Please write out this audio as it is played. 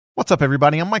What's up,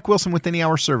 everybody? I'm Mike Wilson with Any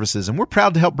Hour Services, and we're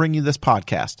proud to help bring you this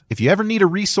podcast. If you ever need a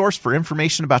resource for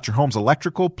information about your home's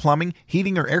electrical, plumbing,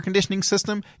 heating, or air conditioning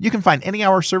system, you can find Any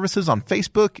Hour Services on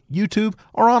Facebook, YouTube,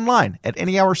 or online at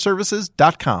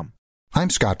anyhourservices.com. I'm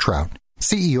Scott Trout,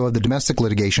 CEO of the domestic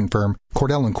litigation firm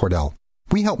Cordell & Cordell.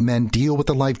 We help men deal with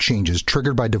the life changes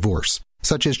triggered by divorce,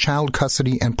 such as child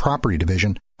custody and property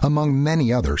division, among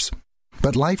many others.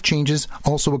 But life changes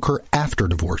also occur after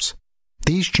divorce.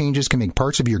 These changes can make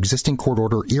parts of your existing court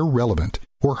order irrelevant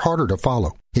or harder to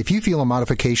follow. If you feel a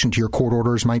modification to your court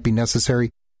orders might be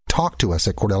necessary, talk to us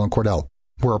at Cordell & Cordell.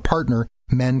 We're a partner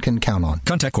men can count on.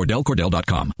 Contact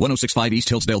CordellCordell.com, 1065 East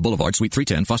Hillsdale Boulevard, Suite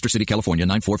 310, Foster City, California,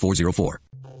 94404.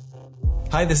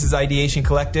 Hi, this is Ideation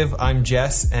Collective. I'm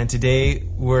Jess, and today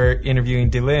we're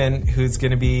interviewing Delynn, who's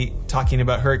going to be talking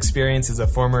about her experience as a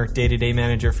former day-to-day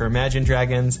manager for Imagine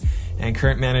Dragons and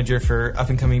current manager for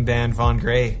up-and-coming band Von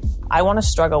Gray. I want to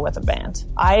struggle with a band.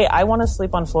 I want to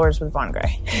sleep on floors with Von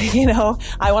Gray.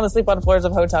 I want to sleep on floors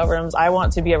of hotel rooms. I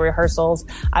want to be at rehearsals.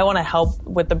 I want to help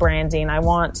with the branding. I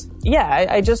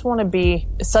just want to be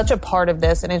such a part of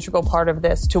this, an integral part of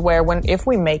this, to where if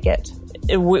we make it,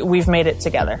 we've made it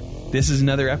together. This is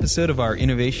another episode of our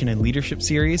Innovation and Leadership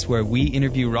series where we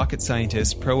interview rocket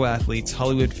scientists, pro athletes,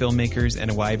 Hollywood filmmakers,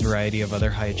 and a wide variety of other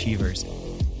high achievers.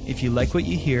 If you like what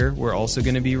you hear, we're also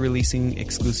going to be releasing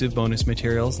exclusive bonus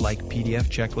materials like PDF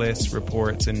checklists,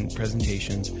 reports, and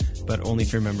presentations, but only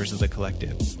for members of the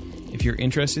collective. If you're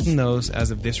interested in those, as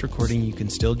of this recording, you can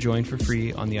still join for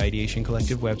free on the Ideation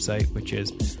Collective website, which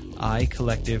is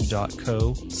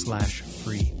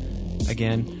icollective.co/free.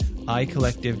 Again,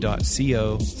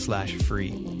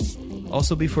 icollective.co/free.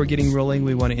 Also, before getting rolling,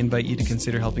 we want to invite you to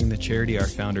consider helping the charity our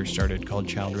founders started called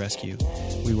Child Rescue.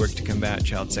 We work to combat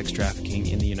child sex trafficking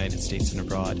in the United States and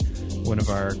abroad. One of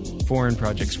our foreign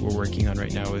projects we're working on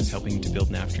right now is helping to build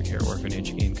an aftercare orphanage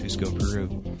in Cusco, Peru.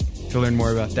 To learn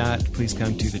more about that, please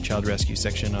come to the Child Rescue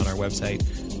section on our website,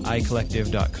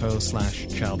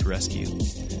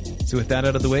 icollective.co/childrescue. So with that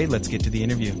out of the way, let's get to the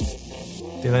interview.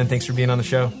 Delynn, thanks for being on the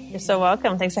show. You're so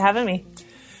welcome. Thanks for having me.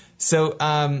 So,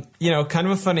 kind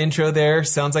of a fun intro there.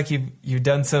 Sounds like you've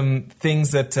done some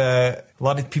things that a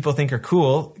lot of people think are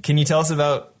cool. Can you tell us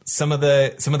about some of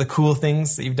the cool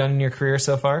things that you've done in your career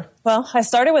so far? Well, I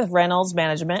started with Reynolds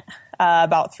Management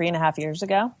about 3.5 years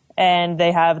ago, and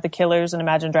they have the Killers and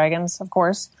Imagine Dragons, of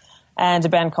course, and a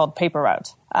band called Paper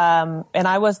Route. And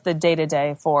I was the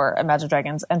day-to-day for Imagine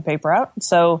Dragons and Paper Route.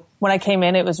 So when I came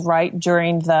in, it was right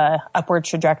during the upward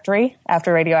trajectory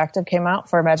after Radioactive came out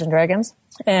for Imagine Dragons.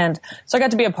 And so I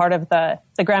got to be a part of the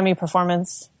Grammy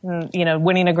performance,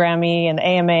 winning a Grammy and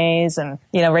AMAs. And,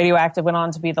 Radioactive went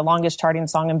on to be the longest charting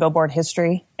song in Billboard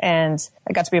history. And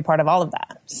I got to be a part of all of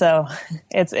that. So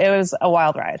it was a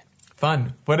wild ride.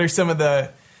 Fun. What are some of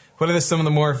the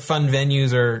more fun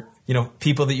venues or,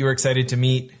 people that you were excited to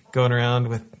meet going around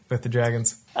with the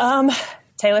Dragons?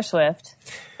 Taylor Swift.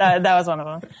 That was one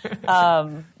of them.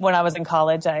 When I was in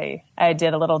college, I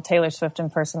did a little Taylor Swift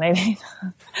impersonating.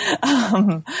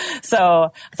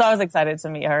 So I was excited to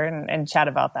meet her and chat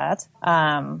about that.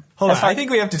 Hold on. I think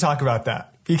we have to talk about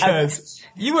that because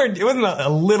it wasn't a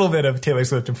little bit of Taylor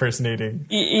Swift impersonating.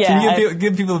 Yeah. Can you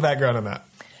give people the background on that?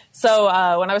 So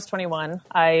when I was 21,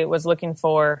 I was looking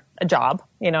for a job,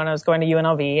 and I was going to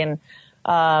UNLV, and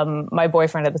my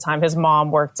boyfriend at the time, his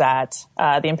mom worked at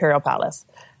the Imperial Palace.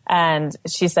 And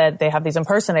she said, they have these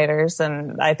impersonators,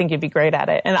 and I think you'd be great at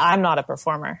it. And I'm not a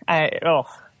performer.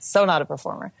 So not a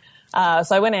performer. So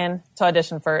I went in to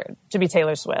audition to be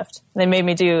Taylor Swift. They made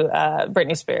me do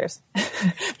Britney Spears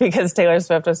because Taylor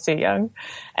Swift was too young.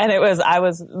 And I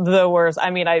was the worst.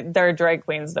 I mean, there are drag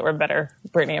queens that were better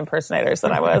Britney impersonators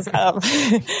than I was.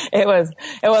 It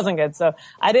wasn't good. So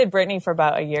I did Britney for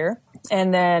about a year,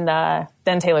 and then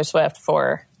Taylor Swift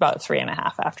for about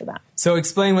 3.5 after that. So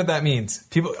explain what that means.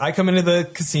 I come into the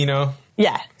casino.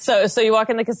 Yeah. So you walk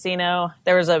in the casino.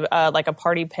 There was a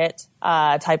party pit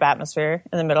type atmosphere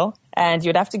in the middle, and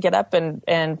you'd have to get up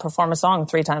and perform a song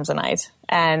 3 times a night.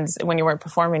 And when you weren't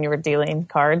performing, you were dealing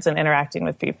cards and interacting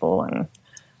with people. And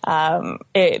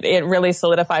it really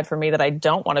solidified for me that I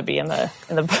don't want to be in the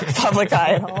public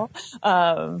eye at all.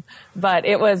 But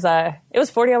it was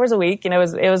 40 hours a week, and it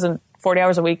was 40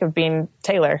 hours a week of being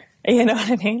Taylor. You know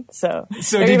what I mean? So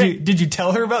did you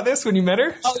tell her about this when you met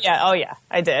her? Oh yeah,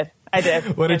 I did.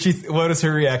 What was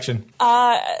her reaction?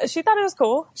 She thought it was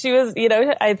cool. She was,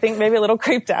 I think maybe a little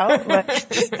creeped out, but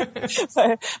she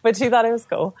thought it was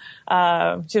cool.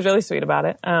 She was really sweet about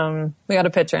it. We got a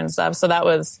picture and stuff. So that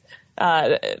was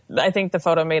I think the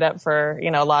photo made up for,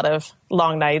 you know, a lot of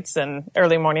long nights and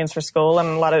early mornings for school and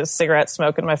a lot of cigarette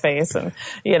smoke in my face and,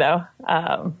 you know,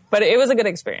 but it was a good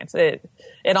experience. It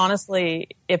honestly,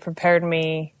 it prepared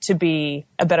me to be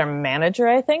a better manager,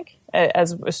 I think,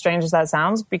 as strange as that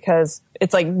sounds, because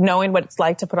it's like knowing what it's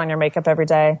like to put on your makeup every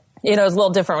day. You know, it's a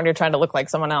little different when you're trying to look like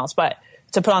someone else, but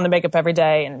to put on the makeup every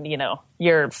day and, you know,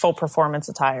 your full performance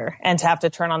attire and to have to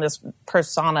turn on this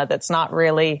persona that's not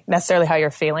really necessarily how you're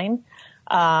feeling.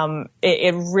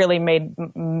 It really made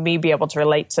me be able to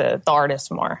relate to the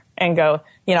artist more and go,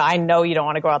 you know, I know you don't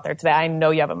want to go out there today. I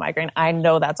know you have a migraine. I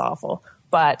know that's awful,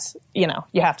 but you know,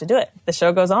 you have to do it. The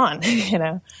show goes on, you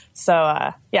know?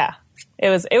 So, yeah, it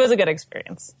was a good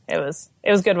experience. It was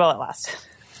good while it lasted,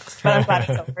 but I'm glad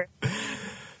it's over.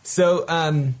 So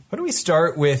why don't we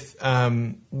start with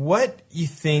what you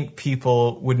think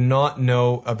people would not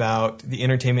know about the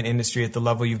entertainment industry at the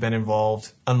level you've been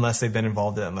involved unless they've been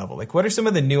involved at that level? Like, what are some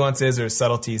of the nuances or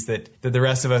subtleties that the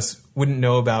rest of us wouldn't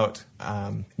know about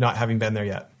not having been there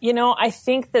yet? You know, I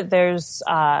think that there's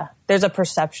a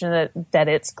perception that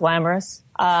it's glamorous.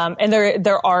 And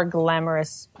there are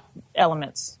glamorous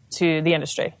elements to the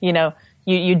industry. You know,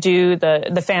 you do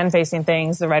the fan-facing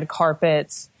things, the red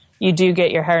carpets. You do get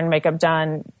your hair and makeup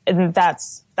done, and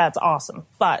that's awesome.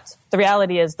 But the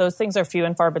reality is those things are few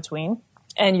and far between,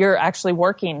 and you're actually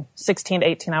working 16 to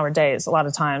 18-hour days a lot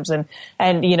of times.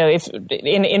 And you know, if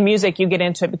in music you get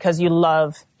into it because you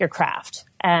love your craft,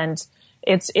 and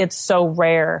it's so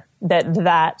rare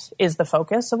that is the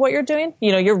focus of what you're doing.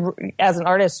 You know, you're as an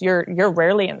artist, you're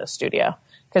rarely in the studio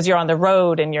because you're on the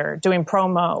road and you're doing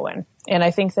promo and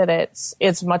I think that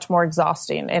it's much more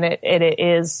exhausting and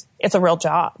it's a real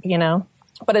job, you know,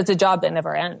 but it's a job that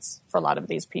never ends for a lot of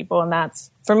these people. And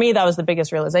for me, that was the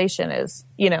biggest realization is,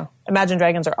 you know, Imagine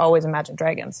Dragons are always Imagine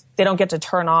Dragons. They don't get to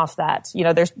turn off that, you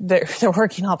know, they're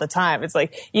working all the time. It's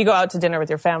like you go out to dinner with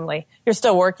your family, you're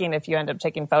still working if you end up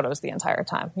taking photos the entire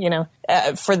time, you know.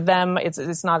 For them,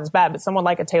 it's not as bad, but someone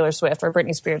like a Taylor Swift or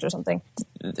Britney Spears or something,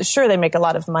 sure, they make a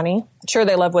lot of money. Sure,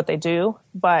 they love what they do,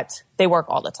 but they work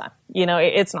all the time. You know,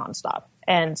 it's nonstop.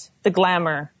 And the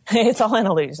glamour, it's all an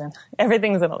illusion.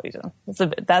 Everything's an illusion.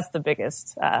 That's the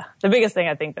biggest thing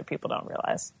I think that people don't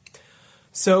realize.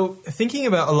 So thinking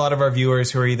about a lot of our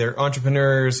viewers who are either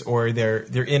entrepreneurs or they're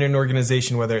in an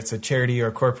organization, whether it's a charity or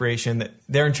a corporation, that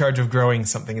they're in charge of growing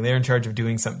something and they're in charge of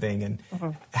doing something. And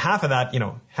half of that, you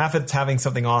know, half of it's having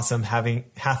something awesome,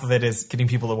 half of it is getting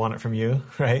people to want it from you,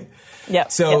 right? Yeah.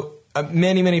 So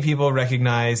many people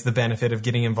recognize the benefit of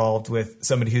getting involved with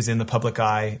somebody who's in the public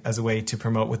eye as a way to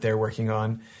promote what they're working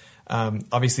on.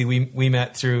 Obviously, we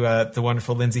met through the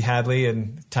wonderful Lindsay Hadley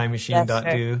and Time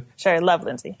Machine.do. Sure, I love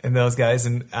Lindsay. And those guys.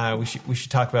 And we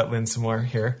should talk about Lynn some more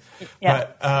here.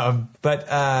 Yeah.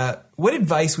 But what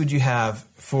advice would you have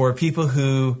for people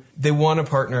who they want to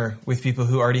partner with people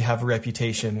who already have a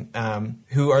reputation,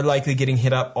 who are likely getting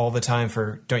hit up all the time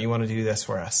for, don't you want to do this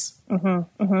for us?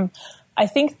 Mm-hmm, mm-hmm. I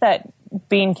think that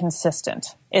being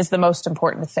consistent is the most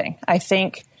important thing. I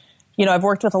think, you know, I've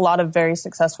worked with a lot of very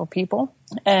successful people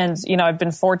and, you know, I've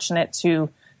been fortunate to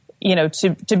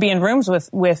be in rooms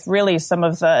with really some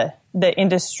of the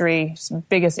industry's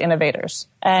biggest innovators.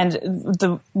 And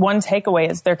the one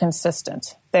takeaway is they're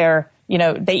consistent. They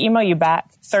email you back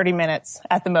 30 minutes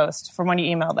at the most from when you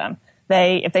email them.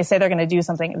 If they say they're going to do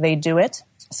something, they do it.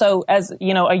 So as,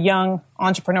 you know, a young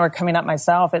entrepreneur coming up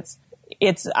myself,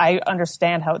 I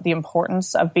understand the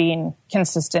importance of being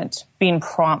consistent, being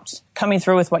prompt, coming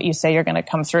through with what you say you're going to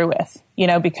come through with, you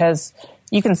know, because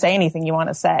you can say anything you want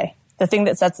to say. The thing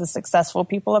that sets the successful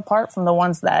people apart from the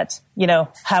ones that, you know,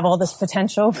 have all this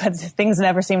potential, but things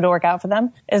never seem to work out for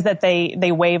them is that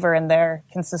they waver in their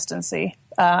consistency.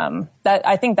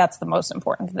 I think that's the most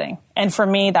important thing. And for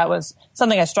me, that was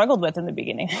something I struggled with in the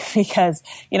beginning because,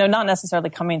 you know, not necessarily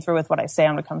coming through with what I say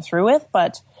I'm going to come through with,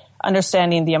 but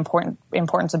understanding the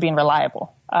importance of being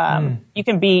reliable. You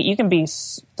can be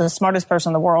the smartest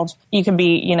person in the world. You can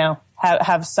be, you know,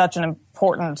 have such an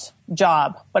important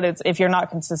job, but if you're not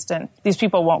consistent, these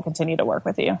people won't continue to work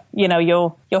with you. You know,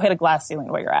 you'll hit a glass ceiling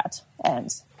where you're at.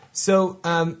 And so,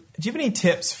 do you have any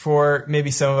tips for maybe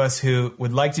some of us who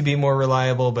would like to be more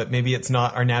reliable, but maybe it's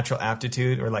not our natural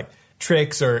aptitude, or like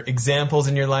tricks or examples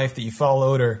in your life that you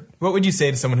followed, or what would you say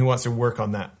to someone who wants to work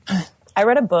on that? I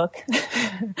read a book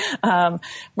right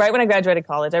when I graduated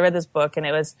college. I read this book, and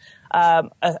it was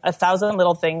 1,000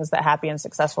 Little Things That Happy and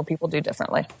Successful People Do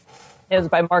Differently. It was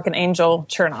by Mark and Angel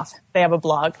Chernoff. They have a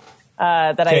blog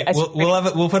that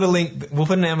we'll put a link. We'll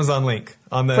put an Amazon link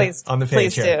on the page.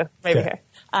 Please here. do. Maybe here.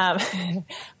 But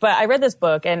I read this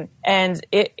book and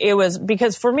it was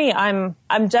because for me, I'm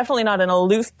definitely not an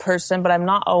aloof person, but I'm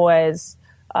not always,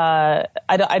 I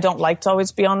don't like to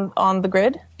always be on the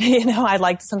grid. I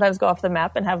like to sometimes go off the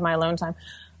map and have my alone time.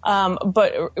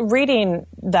 But reading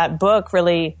that book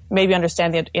really made me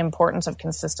understand the importance of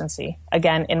consistency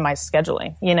again in my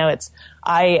scheduling.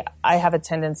 I have a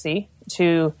tendency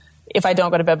to, if I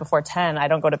don't go to bed before 10, I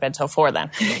don't go to bed till 4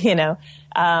 then,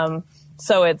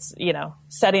 so it's,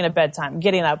 setting a bedtime,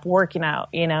 getting up, working out,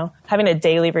 having a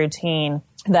daily routine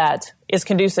that is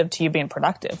conducive to you being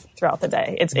productive throughout the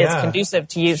day. It's conducive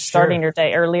to you starting your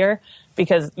day earlier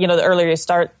because, the earlier you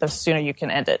start, the sooner you can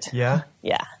end it. Yeah.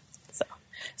 Yeah.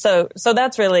 So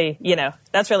that's really,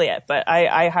 that's really it. But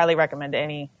I highly recommend to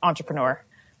any entrepreneur,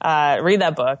 read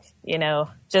that book,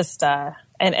 just,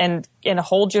 and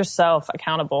hold yourself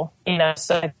accountable,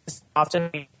 so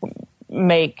often we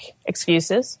make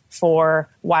excuses for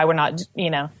why we're not,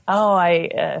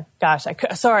 I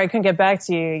couldn't get back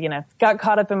to you, got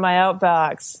caught up in my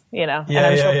outbox,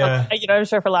 I'm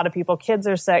sure for a lot of people, kids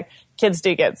are sick, kids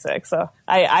do get sick. So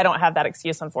I don't have that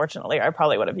excuse, unfortunately, or I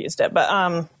probably would have used it. But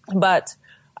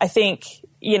I think,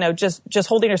 just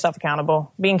holding yourself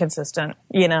accountable, being consistent,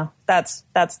 that's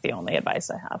the only advice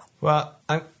I have. Well,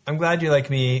 I'm glad you're like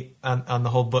me on the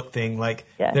whole book thing.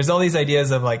 There's all these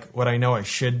ideas of what I know I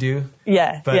should do.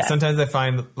 Yeah. But sometimes I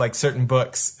find certain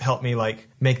books help me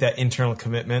make that internal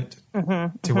commitment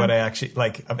to what I actually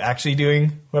of actually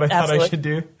doing what I thought I should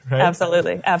do. Right?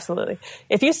 Absolutely.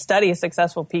 If you study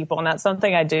successful people, and that's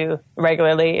something I do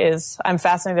regularly, is I'm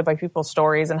fascinated by people's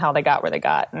stories and how they got where they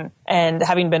got. And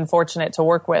having been fortunate to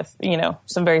work with,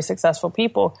 some very successful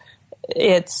people,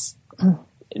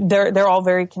 they're all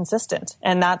very consistent,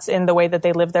 and that's in the way that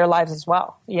they live their lives as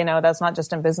well. That's not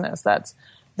just in business. That's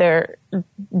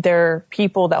they're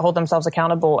people that hold themselves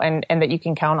accountable and that you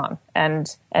can count on.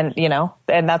 And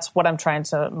that's what I'm trying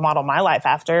to model my life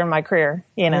after in my career.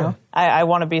 I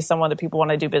want to be someone that people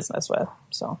want to do business with.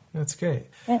 So that's great.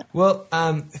 Yeah. Well,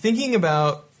 thinking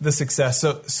about the success.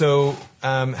 So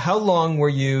how long were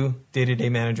you day-to-day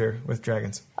manager with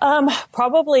Dragons?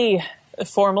 Probably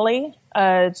formally,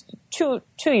 2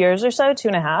 years or so,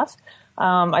 2.5.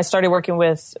 I started working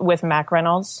with Mac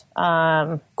Reynolds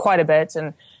quite a bit,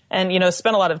 and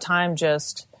spent a lot of time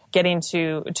just getting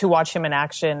to watch him in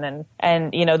action, and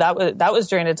that was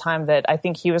during a time that I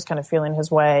think he was kind of feeling his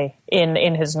way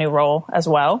in his new role as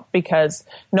well, because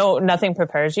nothing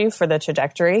prepares you for the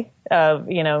trajectory of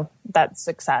that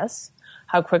success,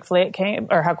 how quickly it came,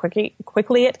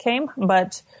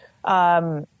 but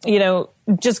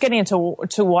just getting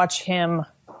to watch him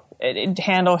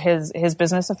handle his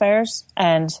business affairs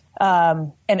and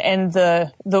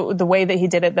the way that he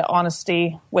did it, the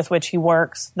honesty with which he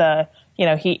works,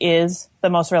 he is the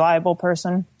most reliable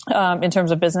person in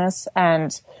terms of business.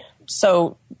 And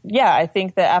so, I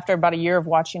think that after about a year of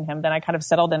watching him, then I kind of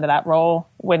settled into that role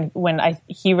when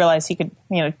he realized he could,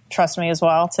 trust me as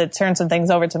well to turn some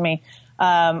things over to me.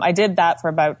 I did that for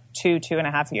about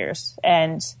 2.5 years,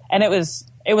 and it was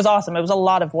awesome. It was a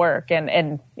lot of work,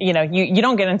 and you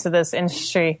don't get into this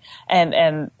industry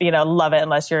and love it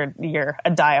unless you're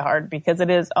a diehard, because it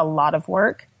is a lot of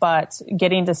work. But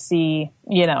getting to see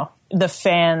the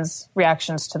fans'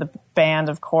 reactions to the band,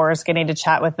 of course, getting to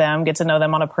chat with them, get to know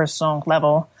them on a personal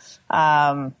level,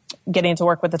 getting to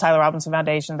work with the Tyler Robinson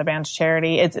Foundation, the band's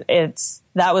charity,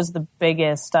 that was the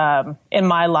biggest in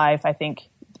my life. I think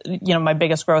my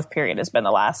biggest growth period has been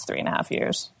the last 3.5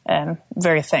 years, and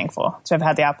very thankful to have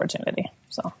had the opportunity.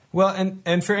 So, well,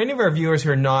 and for any of our viewers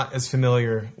who are not as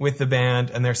familiar with the band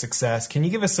and their success, can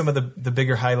you give us some of the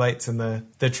bigger highlights and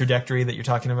the trajectory that you're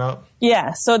talking about?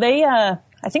 Yeah. So they, I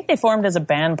think they formed as a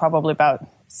band probably about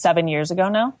 7 years ago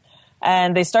now.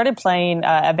 And they started playing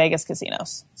at Vegas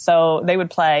casinos. So they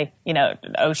would play,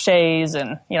 O'Shea's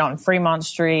and, on Fremont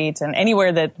Street and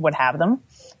anywhere that would have them.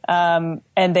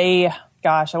 And they,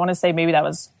 I want to say maybe that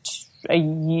was a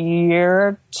year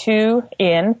or two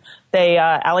in. They,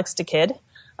 Alex DeKid,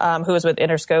 who was with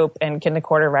Interscope and Kid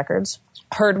Quarter Records,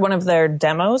 heard one of their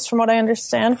demos, from what I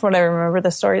understand, from what I remember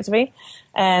the story to be.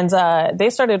 And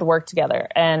they started to work together.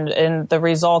 And the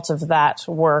result of that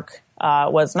work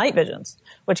was Night Visions,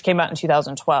 which came out in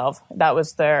 2012. That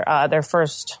was their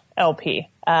first LP.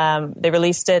 They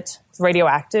released it,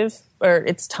 Radioactive, or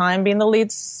It's Time being the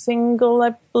lead single,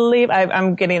 I believe.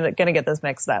 I'm gonna get this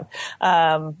mixed up.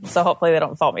 So hopefully they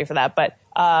don't fault me for that. But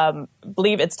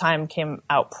believe It's Time came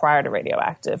out prior to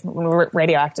Radioactive. When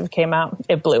Radioactive came out,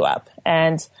 it blew up.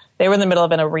 And they were in the middle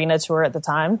of an arena tour at the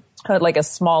time, like a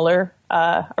smaller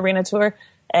arena tour.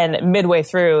 And midway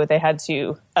through, they had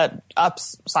to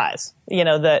upsize,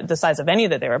 the size of venue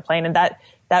that they were playing. And that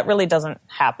that really doesn't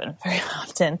happen very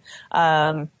often.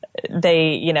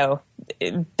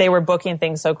 They were booking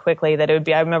things so quickly that it would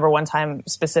be, I remember one time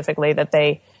specifically that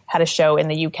they had a show in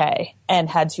the UK and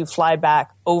had to fly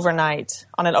back overnight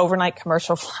on an overnight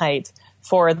commercial flight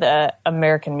for the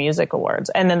American Music Awards.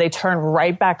 And then they turned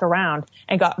right back around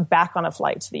and got back on a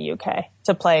flight to the UK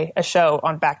to play a show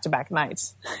on back-to-back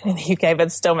nights in the UK,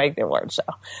 but still make the award show.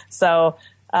 So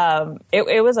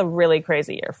it was a really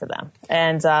crazy year for them.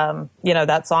 And,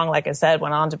 that song, like I said,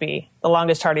 went on to be the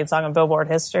longest charting song in Billboard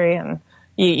history. And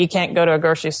you can't go to a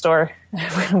grocery store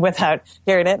without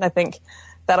hearing it. And I think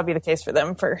that'll be the case for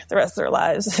them for the rest of their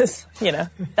lives.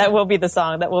 That will be the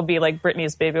song that will be like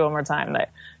Britney's Baby One More Time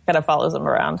that kind of follows them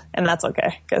around. And that's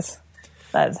okay, because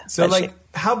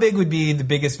how big would be the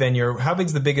biggest venue, or how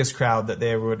big's the biggest crowd that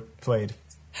they ever would have played?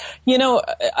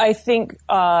 I think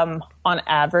on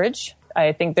average,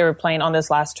 I think they were playing on this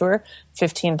last tour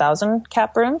 15,000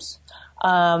 cap rooms.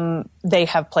 They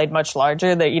have played much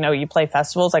larger. That you play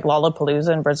festivals like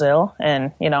Lollapalooza in Brazil,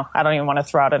 and I don't even want to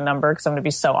throw out a number because I'm going to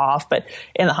be so off, but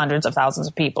in the hundreds of thousands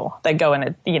of people that go in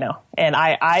it. And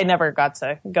I never got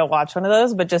to go watch one of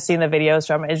those, but just seeing the videos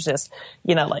from it is just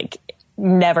like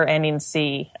never ending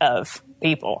sea of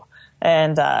people.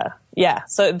 And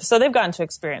so they've gotten to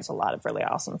experience a lot of really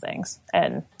awesome things.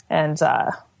 And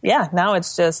now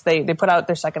it's just they put out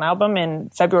their second album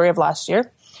in February of last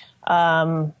year.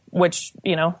 Which,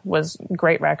 was a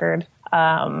great record.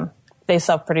 They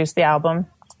self-produced the album.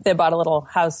 They bought a little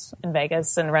house in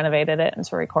Vegas and renovated it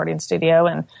into a recording studio.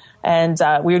 And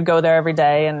we would go there every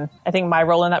day. And I think my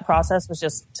role in that process was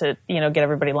just to, get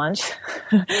everybody lunch.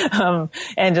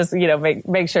 And just,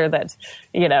 make sure that,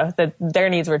 that their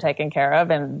needs were taken care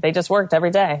of. And they just worked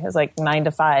every day. It was like 9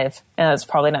 to 5. And that's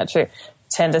probably not true.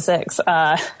 10 to 6,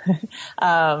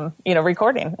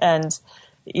 recording. And,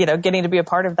 getting to be a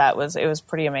part of that was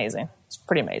pretty amazing. It's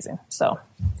pretty amazing. So,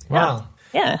 wow.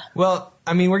 Yeah. Well,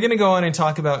 I mean, we're going to go on and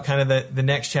talk about kind of the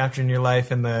next chapter in your life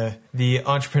and the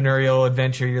entrepreneurial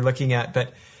adventure you're looking at.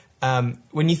 But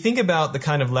when you think about the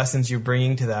kind of lessons you're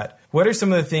bringing to that, what are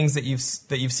some of the things that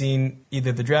you've seen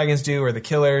either the Dragons do or the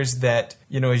Killers that,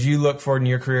 as you look forward in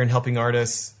your career and helping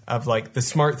artists, of like the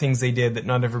smart things they did that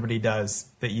not everybody does,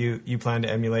 that you plan to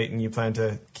emulate and you plan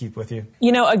to keep with you?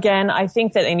 Again, I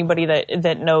think that anybody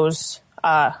that knows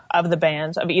of the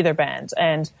band, of either band,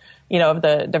 and of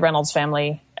the Reynolds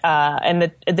family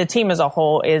and the team as a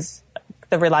whole, is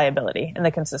the reliability and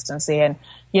the consistency. And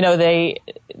they're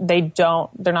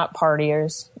not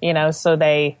partiers, so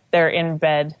they're in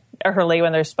bed early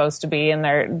when they're supposed to be, and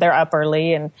they're up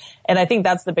early, and I think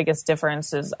that's the biggest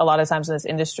difference. Is a lot of times in this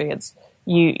industry, it's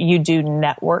you do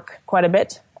network quite a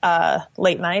bit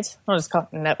late night. I'll just call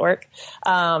it network.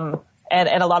 And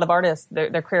a lot of artists,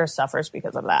 their career suffers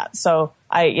because of that. So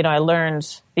I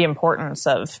learned the importance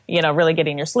of, really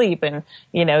getting your sleep, and,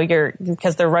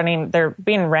 because they're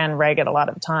being ran ragged a lot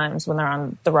of times when they're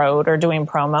on the road or doing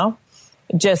promo,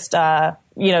 just, to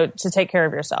take care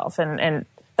of yourself. And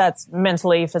that's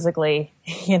mentally, physically,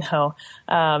 make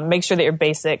sure that your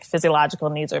basic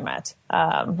physiological needs are met.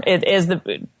 It is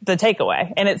the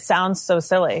takeaway. And it sounds so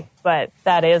silly, but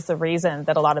that is the reason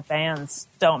that a lot of bands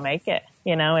don't make it,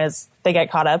 is they get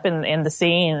caught up in the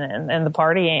scene and the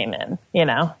partying, and,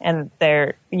 and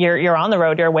you're on the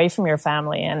road, you're away from your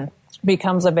family, and it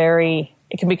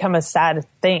can become a sad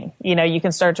thing. You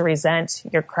can start to resent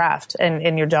your craft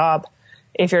and your job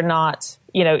if you're not,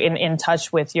 in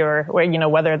touch with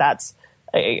whether that's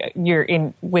you're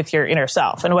in with your inner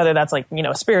self, and whether that's like,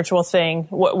 a spiritual thing,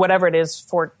 whatever it is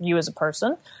for you as a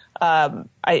person.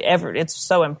 It's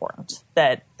so important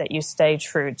that you stay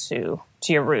true to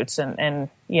your roots, and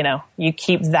you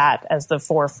keep that as the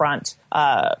forefront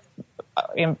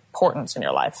importance in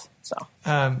your life. So,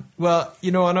 on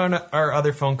our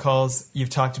other phone calls,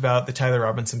 you've talked about the Tyler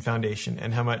Robinson Foundation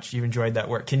and how much you've enjoyed that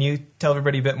work. Can you tell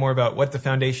everybody a bit more about what the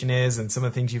foundation is and some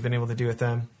of the things you've been able to do with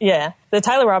them? Yeah. The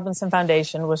Tyler Robinson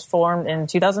Foundation was formed in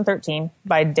 2013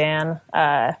 by Dan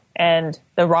Reynolds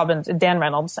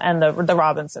and the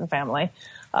Robinson family.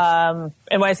 And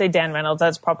when I say Dan Reynolds,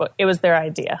 it was their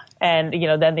idea. And,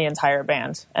 then the entire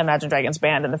band, Imagine Dragons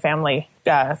band, and the family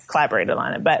collaborated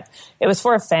on it. But it was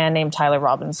for a fan named Tyler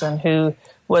Robinson, who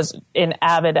was an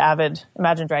avid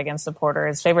Imagine Dragons supporter.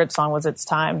 His favorite song was It's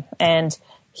Time. And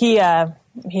he had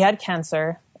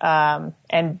cancer.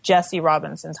 And Jesse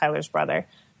Robinson, Tyler's brother,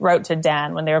 wrote to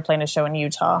Dan when they were playing a show in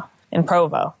Utah, in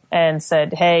Provo, and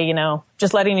said, hey,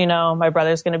 just letting you know, my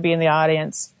brother's going to be in the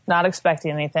audience, not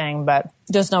expecting anything, but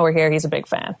just know we're here. He's a big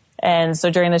fan. And so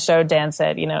during the show, Dan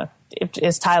said,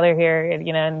 is Tyler here?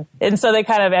 And so they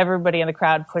kind of, everybody in the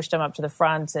crowd pushed him up to the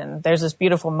front. And there's this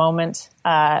beautiful moment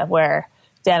where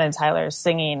Dan and Tyler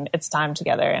singing "It's Time"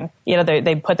 together, and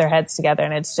they put their heads together,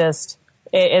 and it's just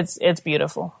it's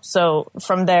beautiful. So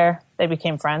from there, they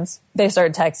became friends. They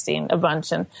started texting a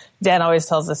bunch, and Dan always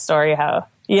tells this story how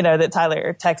that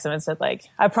Tyler texted him and said, like,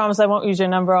 I promise I won't use your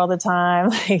number all the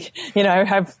time. Like,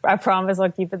 I promise I'll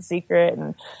keep it secret.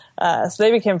 And so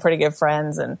they became pretty good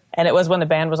friends. And it was when the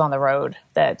band was on the road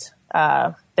that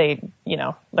they,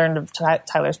 learned of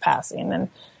Tyler's passing. And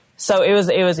so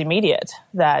it was immediate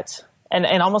that,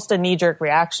 and almost a knee-jerk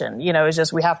reaction. It's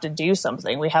just, we have to do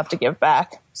something. We have to give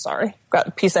back. Sorry, got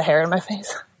a piece of hair in my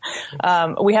face.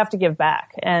 We have to give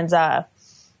back. And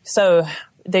so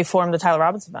they formed the Tyler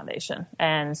Robinson Foundation,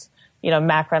 and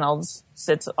Mac Reynolds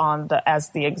sits on as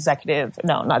the executive.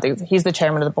 No, he's the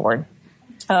chairman of the board.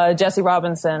 Jesse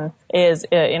Robinson is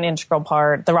an integral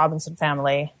part. The Robinson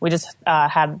family. We just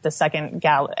had the second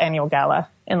annual gala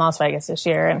in Las Vegas this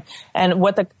year, and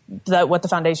what the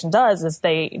foundation does is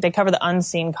they cover the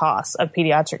unseen costs of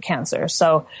pediatric cancer.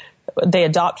 So they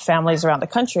adopt families around the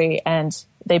country, and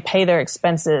they pay their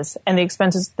expenses, and the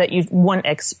expenses that you wouldn't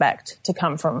expect to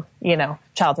come from,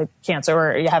 childhood cancer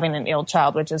or having an ill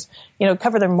child, which is,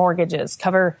 cover their mortgages,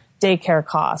 cover daycare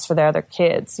costs for their other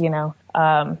kids,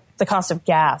 the cost of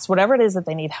gas, whatever it is that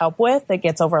they need help with that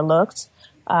gets overlooked.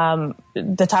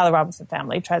 The Tyler Robinson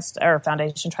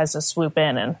foundation tries to swoop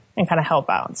in and kind of help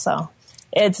out. So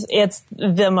it's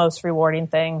the most rewarding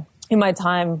thing in my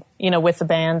time, with the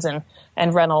bands and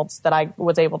Reynolds that I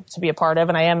was able to be a part of,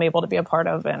 and I am able to be a part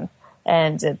of, and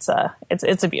it's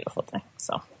a beautiful thing.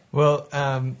 So, well,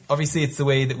 obviously it's the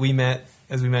way that we met,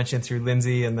 as we mentioned, through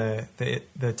Lindsay and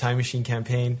the Time Machine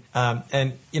campaign.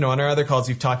 And on our other calls,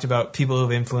 we've talked about people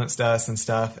who've influenced us and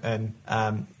stuff, and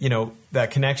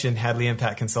that connection, Hadley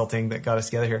Impact Consulting, that got us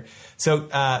together here. So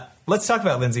let's talk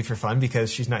about Lindsay for fun,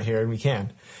 because she's not here and we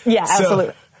can. Yeah,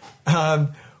 absolutely.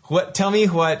 Tell me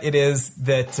what it is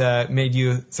that made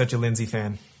you such a Lindsay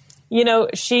fan.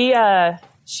 She had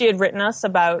written us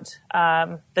about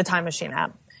the Time Machine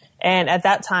app. And at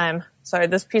that time, sorry,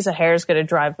 this piece of hair is going to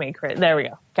drive me crazy. There we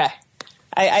go. Okay.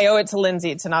 I owe it to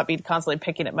Lindsay to not be constantly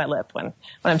picking at my lip when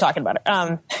I'm talking about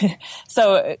her.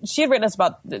 So she had written us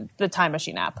about the Time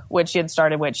Machine app, which she had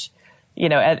started, which,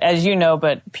 as you know,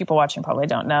 but people watching probably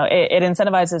don't know, it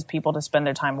incentivizes people to spend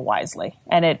their time wisely,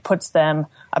 and it puts them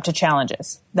up to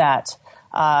challenges that,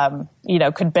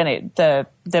 could benefit the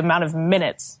amount of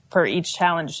minutes per each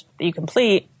challenge that you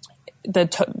complete.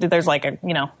 There's like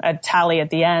a tally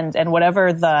at the end, and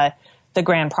whatever the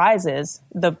grand prize is,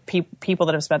 the people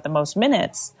that have spent the most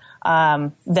minutes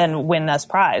then win this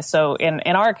prize. So in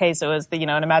our case, it was an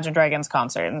Imagine Dragons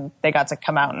concert, and they got to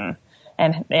come out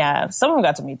and yeah, some of them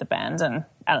got to meet the band, and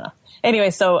I don't know.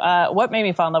 Anyway, so what made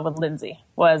me fall in love with Lindsay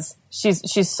was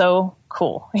she's so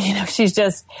cool.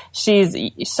 She's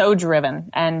so driven,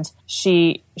 and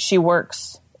she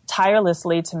works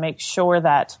tirelessly to make sure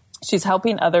that she's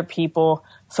helping other people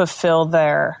fulfill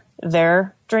their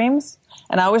dreams.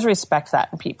 And I always respect that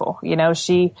in people.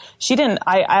 She didn't,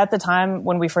 at the time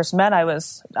when we first met,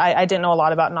 I didn't know a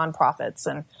lot about nonprofits,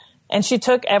 and she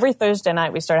took every Thursday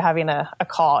night, we started having a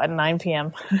call at 9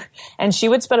 p.m. and she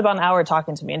would spend about an hour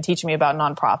talking to me and teaching me about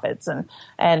nonprofits and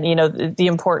the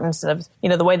importance of,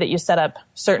 the way that you set up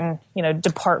certain,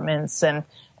 departments and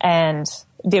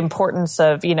the importance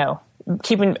of,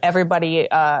 keeping everybody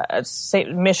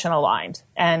mission aligned.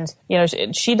 And,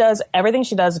 she does everything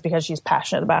she does because she's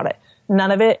passionate about it.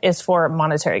 None of it is for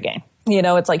monetary gain.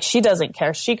 It's like she doesn't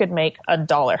care. She could make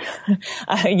 $1,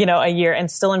 a year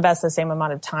and still invest the same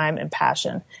amount of time and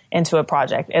passion into a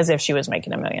project as if she was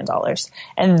making $1 million.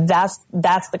 And that's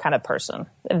the kind of person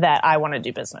that I want to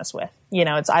do business with.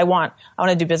 I want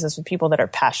to do business with people that are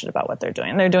passionate about what they're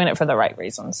doing. They're doing it for the right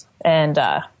reasons. And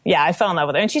I fell in love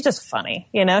with her, and she's just funny.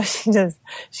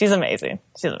 She's amazing.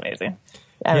 She's amazing.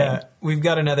 We've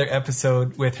got another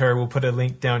episode with her. We'll put a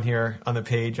link down here on the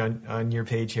page, on your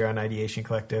page here on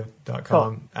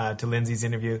ideationcollective.com to Lindsay's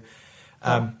interview.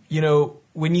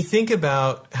 When you think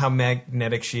about how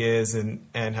magnetic she is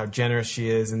and how generous she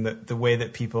is, and the way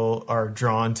that people are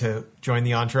drawn to join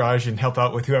the entourage and help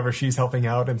out with whoever she's helping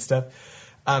out and stuff,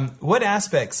 what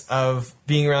aspects of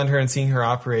being around her and seeing her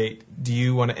operate do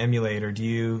you want to emulate or do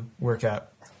you work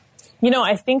at?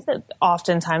 I think that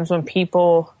oftentimes when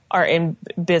people are in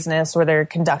business or they're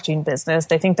conducting business,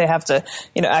 they think they have to,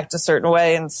 act a certain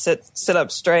way and sit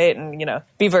up straight and,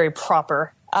 be very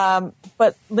proper.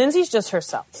 But Lindsay's just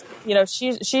herself.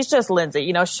 She's just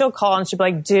Lindsay. She'll call and she'll be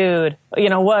like, dude,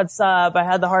 what's up? I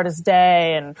had the hardest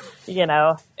day. And,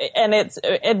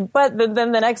 but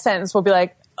then the next sentence will be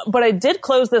like, but I did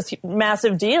close this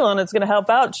massive deal and it's going to help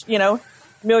out,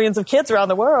 millions of kids around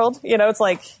the world. It's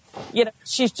like,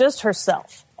 she's just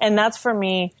herself. And that's, for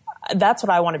me, that's what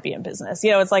I want to be in business.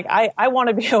 It's like, I want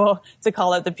to be able to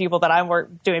call out the people that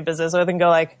I'm doing business with and go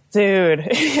like, dude,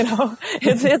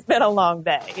 it's been a long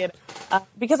day,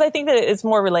 because I think that it's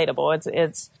more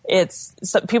relatable. It's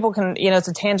so people can, it's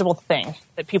a tangible thing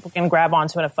that people can grab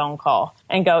onto in a phone call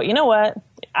and go, you know what?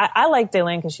 I like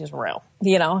Daylene because she's real,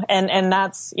 and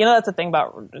that's, that's the thing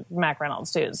about Mac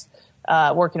Reynolds too, is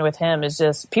working with him is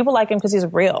just people like him because he's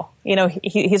real.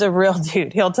 He's a real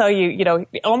dude. He'll tell you,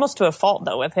 almost to a fault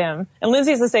though with him. And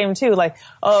Lindsay's the same too. Like,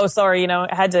 oh, sorry,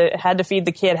 had to feed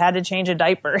the kid, had to change a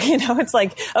diaper. It's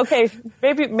like, okay,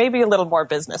 maybe a little more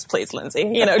business, please, Lindsay.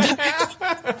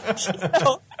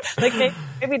 Like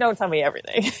maybe don't tell me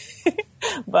everything.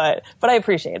 but I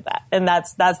appreciate that, and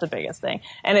that's the biggest thing.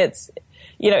 And it's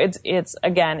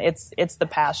the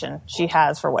passion she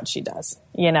has for what she does.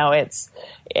 It's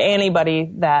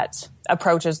anybody that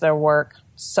approaches their work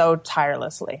so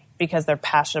tirelessly because they're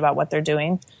passionate about what they're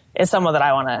doing is someone that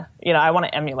I want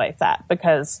to emulate that,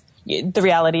 because the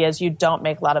reality is you don't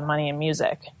make a lot of money in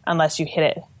music unless you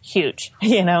hit it huge.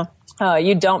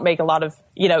 You don't make a lot of,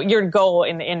 your goal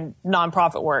in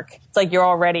nonprofit work. It's like you're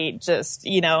already just,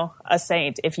 a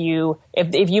saint if you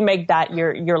make that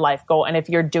your life goal, and if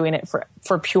you're doing it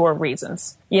for pure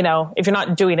reasons. If you're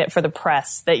not doing it for the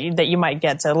press that you might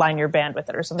get to line your band with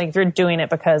it or something, if you're doing it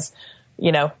because,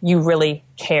 you really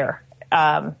care.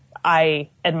 I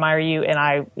admire you, and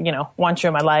I, want you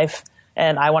in my life,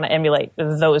 and I want to emulate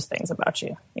those things about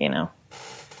you,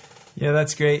 Yeah,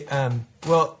 that's great.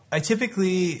 Well, I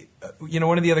typically,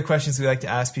 one of the other questions we like to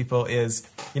ask people is,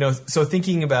 so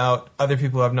thinking about other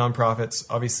people who have nonprofits,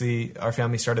 obviously our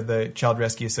family started the Child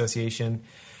Rescue Association.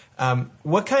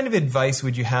 What kind of advice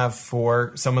would you have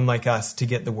for someone like us to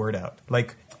get the word out?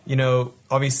 Like,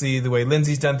 obviously the way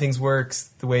Lindsay's done things works,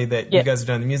 the way that you guys have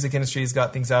done the music industry has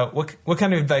got things out. What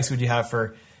kind of advice would you have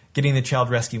for getting the child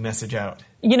rescue message out?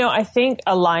 I think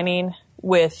aligning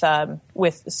with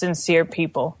sincere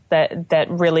people that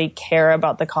really care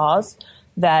about the cause,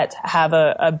 that have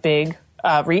a big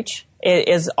reach,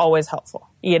 is always helpful.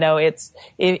 It's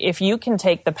if you can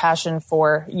take the passion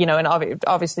for, and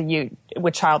obviously you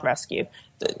with child rescue,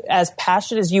 as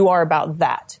passionate as you are about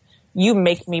that, you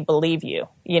make me believe you.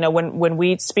 When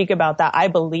we speak about that, I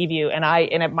believe you,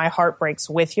 and my heart breaks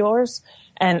with yours.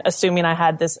 And assuming I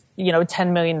had this,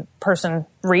 10 million person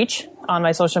reach on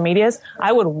my social medias,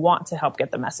 I would want to help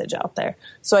get the message out there.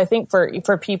 So I think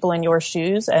for people in your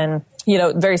shoes, and,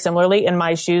 very similarly in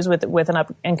my shoes with an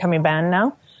up and coming band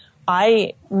now,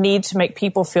 I need to make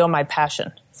people feel my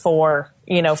passion for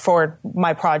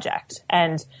my project.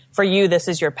 And for you, this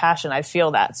is your passion. I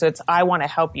feel that. So I want to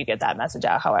help you get that message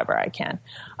out however I can.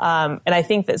 And I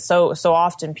think that so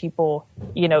often people,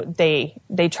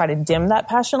 they try to dim that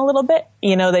passion a little bit.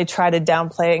 They try to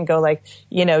downplay it and go like,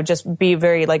 just be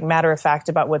very like matter of fact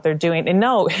about what they're doing. And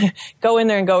no, go in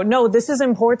there and go, no, this is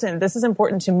important. This is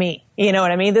important to me. You know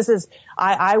what I mean? This is,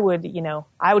 I would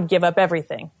give up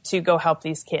everything to go help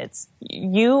these kids.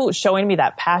 You showing me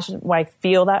that passion, when I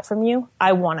feel that from you,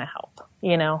 I want to help.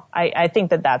 I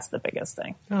think that's the biggest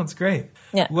thing. Oh, that's great.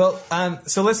 Yeah. Well,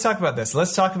 so let's talk about this.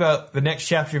 Let's talk about the next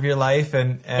chapter of your life,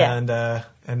 and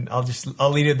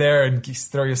I'll lead it there and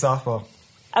throw you a softball.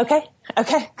 Okay,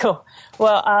 cool.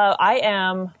 Well,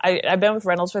 I've been with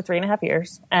Reynolds for 3.5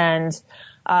 years, and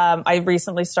I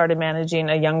recently started managing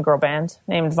a young girl band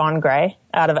named Von Gray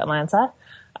out of Atlanta.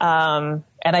 And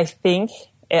I think,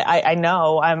 I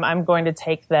know I'm going to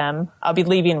take them, I'll be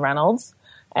leaving Reynolds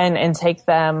and take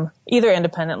them either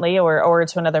independently or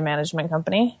to another management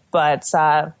company. But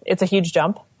it's a huge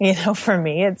jump, for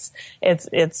me.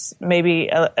 It's maybe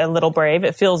a little brave.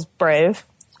 It feels brave.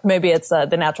 Maybe it's the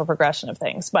natural progression of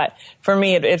things. But for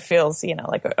me, it feels,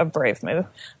 like a brave move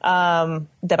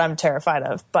that I'm terrified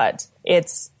of. But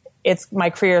it's my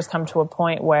career has come to a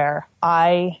point where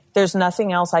there's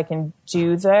nothing else I can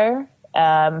do there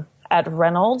at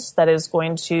Reynolds that is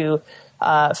going to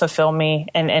fulfill me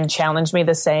and challenge me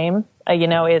the same. I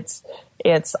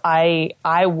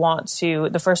want to,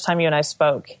 the first time you and I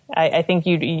spoke, I think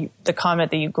the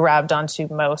comment that you grabbed onto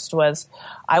most was,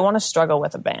 I want to struggle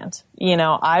with a band.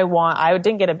 I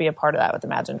didn't get to be a part of that with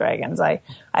Imagine Dragons. I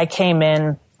came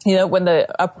in, when the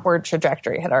upward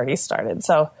trajectory had already started.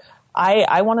 So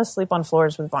I want to sleep on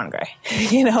floors with Von Gray.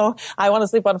 I want to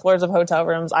sleep on floors of hotel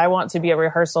rooms. I want to be at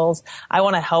rehearsals. I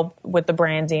want to help with the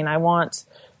branding. I want,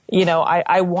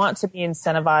 I want to be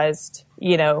incentivized,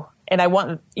 and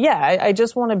I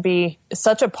just want to be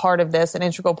such a part of this, an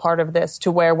integral part of this,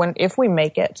 to where if we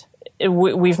make it,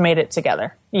 we've made it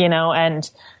together,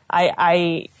 and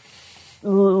I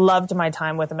loved my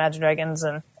time with Imagine Dragons,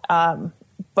 and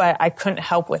but I couldn't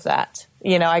help with that.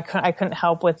 I couldn't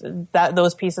help with that.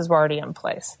 Those pieces were already in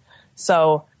place.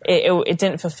 So it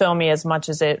didn't fulfill me as much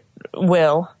as it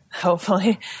will,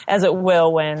 hopefully, as it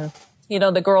will when,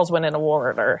 the girls win an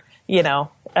award, or,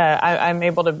 I'm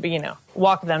able to,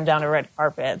 walk them down a red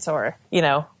carpet, or,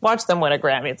 watch them win a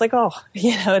Grammy. It's like, oh,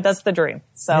 that's the dream.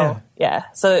 So, yeah.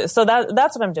 So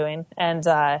that's what I'm doing. And,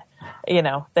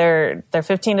 they're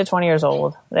 15 to 20 years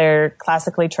old. They're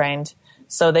classically trained.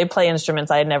 So they play instruments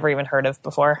I had never even heard of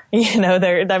before.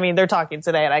 They're talking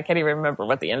today, and I can't even remember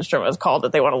what the instrument was called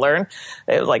that they want to learn.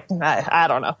 It was like, I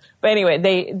don't know. But anyway,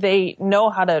 they know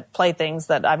how to play things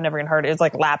that I've never even heard. It's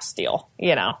like lap steel,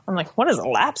 I'm like, what is a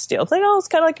lap steel? It's like, it's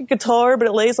kind of like a guitar, but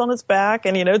it lays on its back,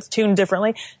 and, it's tuned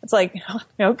differently. It's like,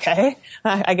 okay,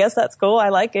 I guess that's cool. I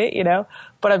like it,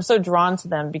 But I'm so drawn to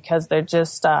them because they're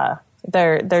just,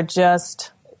 they're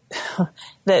just,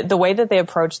 the way that they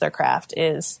approach their craft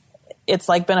is, it's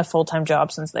like been a full-time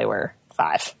job since they were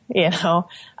 5, and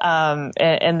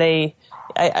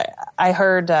I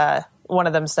heard one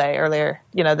of them say earlier,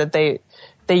 that they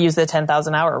use the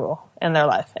 10,000 hour rule in their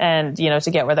life, and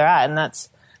to get where they're at, and that's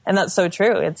so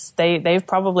true. They've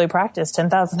probably practiced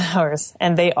 10,000 hours,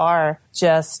 and they are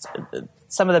just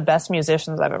some of the best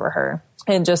musicians I've ever heard,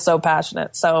 and just so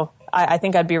passionate. So I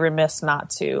think I'd be remiss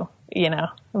not to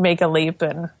make a leap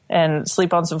and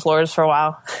sleep on some floors for a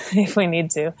while if we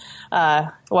need to,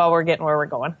 while we're getting where we're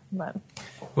going. But.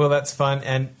 Well, that's fun.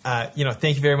 And,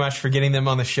 thank you very much for getting them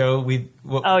on the show.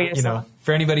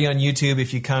 For anybody on YouTube,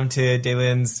 if you come to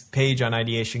Daylynn's page on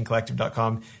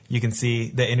ideationcollective.com, you can see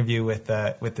the interview with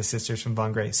the sisters from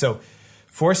Von Gray. So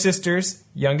 4 sisters,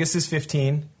 youngest is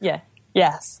 15. Yeah.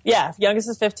 Yes. Yeah. Youngest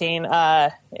is 15.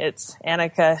 It's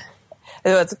Annika.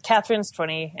 It's Catherine's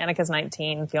 20, Annika's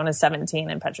 19, Fiona's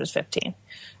 17, and Petra's 15.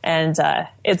 And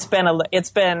it's been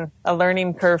a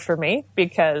learning curve for me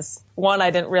because, one, I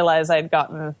didn't realize I'd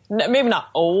gotten, maybe not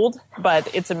old,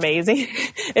 but it's amazing.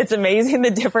 It's amazing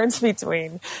the difference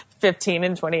between 15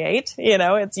 and 28.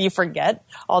 You forget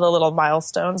all the little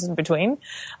milestones in between.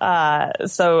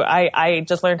 So I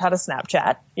just learned how to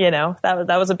Snapchat.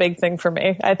 That was a big thing for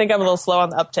me. I think I'm a little slow on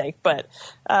the uptake, but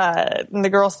the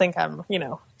girls think I'm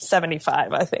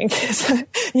 75, I think.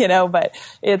 But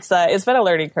it's been a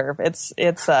learning curve.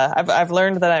 I've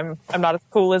learned that I'm not as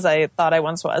cool as I thought I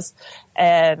once was,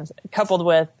 and coupled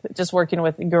with just working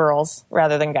with girls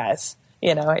rather than guys.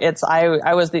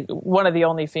 I was one of the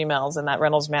only females in that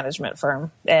rentals management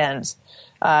firm, and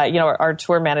our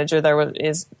tour manager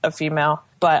is a female,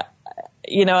 but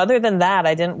other than that,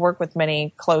 I didn't work with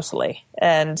many closely,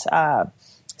 and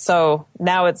so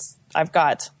now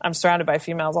I'm surrounded by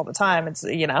females all the time. It's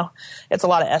a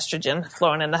lot of estrogen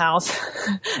flowing in the house,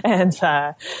 and it's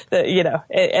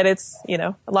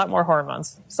a lot more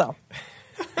hormones. So.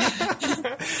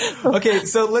 Okay,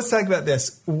 so let's talk about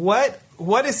this. What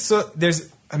is there's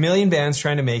a million bands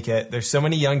trying to make it. There's so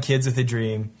many young kids with a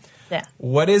dream. Yeah.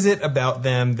 What is it about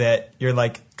them that you're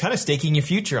like kind of staking your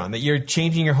future on, that you're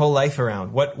changing your whole life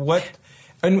around?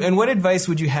 And what advice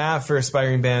would you have for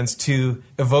aspiring bands to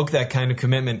evoke that kind of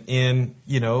commitment in,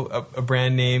 a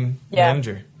brand name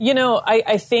manager?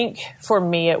 I think for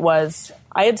me it was,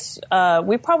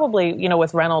 we probably,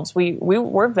 with Reynolds, we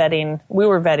were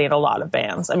vetting a lot of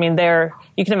bands. I mean,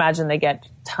 you can imagine they get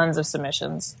tons of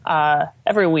submissions,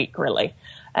 every week really.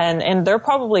 And there are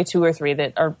probably 2 or 3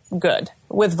 that are good.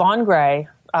 With Von Gray,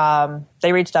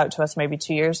 they reached out to us maybe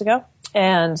 2 years ago.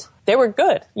 And they were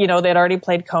good. They'd already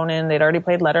played Conan. They'd already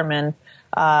played Letterman.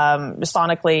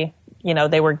 Sonically,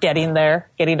 they were getting to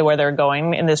where they were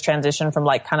going in this transition from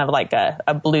kind of like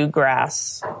a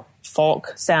bluegrass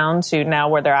folk sound to now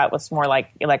where they're at was more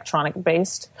like electronic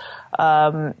based.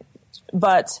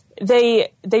 But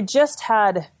they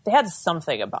had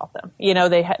something about them.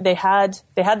 They had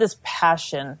this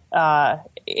passion,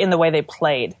 in the way they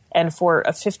played. And for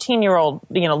a 15-year-old,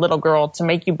 little girl to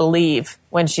make you believe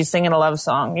when she's singing a love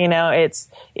song,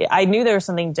 I knew there was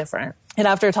something different. And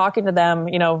after talking to them,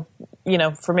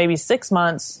 for maybe 6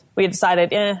 months, we had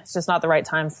decided, it's just not the right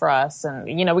time for us. And,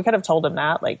 we could have told them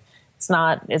that, it's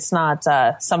not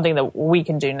something that we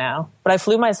can do now. But I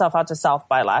flew myself out to South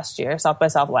by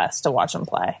Southwest to watch them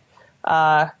play.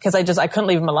 Cause I couldn't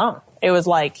leave them alone. It was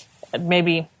like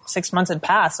maybe 6 months had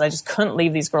passed. I just couldn't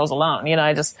leave these girls alone.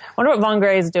 I just wonder what Von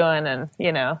Gray is doing and,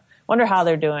 wonder how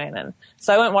they're doing. And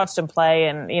so I went and watched them play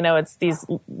and, it's these,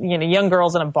 young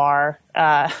girls in a bar,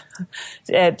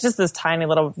 just this tiny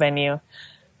little venue.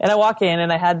 And I walk in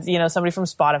and I had, somebody from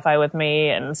Spotify with me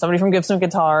and somebody from Gibson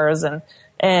Guitars and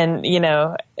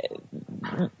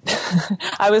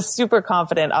I was super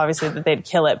confident, obviously, that they'd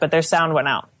kill it, but their sound went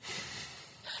out.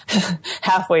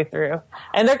 halfway through,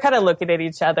 and they're kind of looking at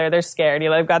each other. They're scared.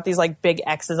 They've got these like big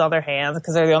X's on their hands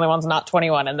because they're the only ones not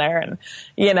 21 in there. And,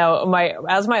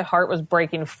 as my heart was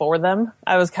breaking for them,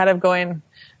 I was kind of going,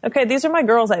 okay, these are my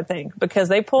girls, I think, because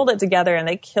they pulled it together and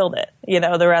they killed it,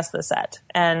 the rest of the set.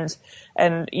 And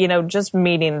just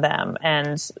meeting them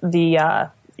and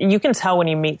you can tell when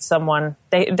you meet someone,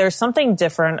 there's something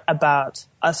different about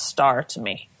a star to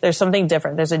me. There's something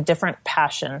different. There's a different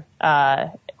passion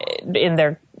in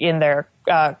their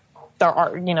art, their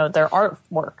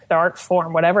artwork, their art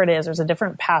form, whatever it is. There's a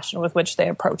different passion with which they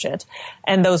approach it.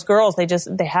 And those girls,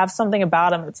 they have something about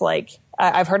them. It's like,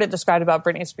 I've heard it described about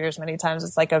Britney Spears many times.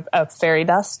 It's like a fairy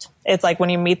dust. It's like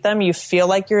when you meet them, you feel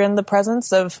like you're in the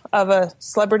presence of a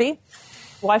celebrity.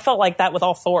 Well, I felt like that with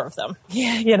all four of them,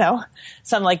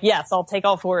 So I'm like, yes, I'll take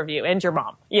all four of you and your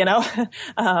mom,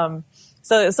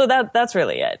 So that's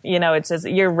really it. It's just,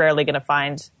 you're rarely going to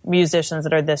find musicians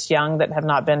that are this young that have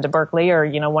not been to Berklee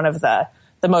or, one of the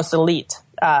most elite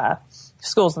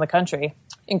schools in the country,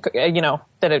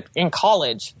 that are in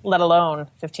college, let alone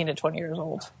 15 to 20 years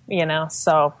old,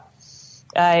 So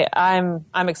I'm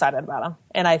excited about them.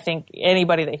 And I think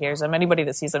anybody that hears them, anybody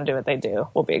that sees them do what they do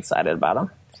will be excited about them.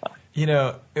 So.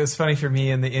 It was funny for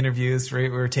me in the interviews,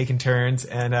 right? We were taking turns,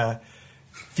 and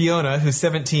Fiona, who's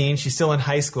 17, she's still in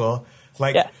high school.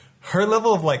 Her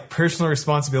level of personal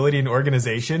responsibility and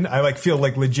organization, I feel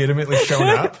legitimately shown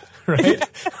up, right?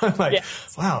 I'm like,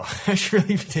 wow, I should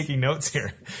really be taking notes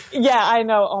here. Yeah, I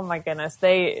know. Oh my goodness.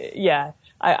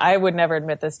 I would never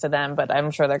admit this to them, but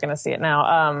I'm sure they're going to see it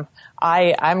now.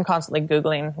 I'm constantly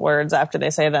Googling words after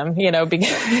they say them,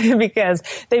 because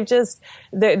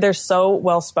they're so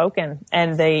well spoken,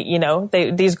 and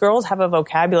these girls have a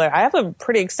vocabulary. I have a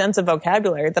pretty extensive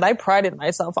vocabulary that I prided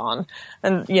myself on,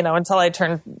 and until I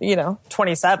turned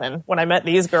 27 when I met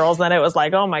these girls. Then it was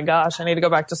like, oh my gosh, I need to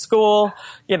go back to school.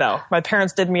 My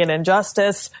parents did me an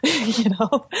injustice.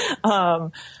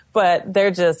 But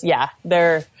they're just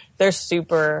they're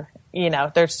super,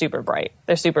 they're super bright.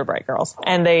 They're super bright girls.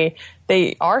 And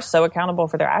they are so accountable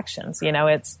for their actions.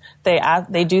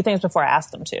 They do things before I ask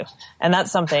them to. And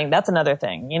that's another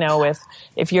thing,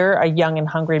 if you're a young and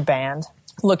hungry band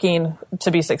looking to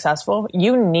be successful,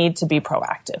 you need to be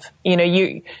proactive.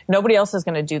 Nobody else is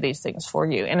going to do these things for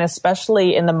you. And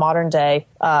especially in the modern day,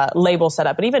 label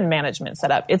setup and even management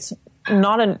setup, it's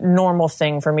not a normal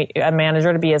thing for me, a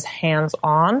manager, to be as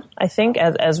hands-on, I think,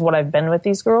 as what I've been with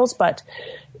these girls. But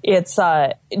it's,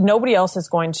 nobody else is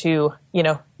going to,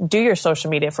 do your social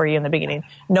media for you in the beginning.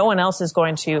 No one else is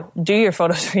going to do your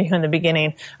photos for you in the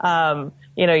beginning. It's going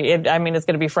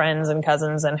to be friends and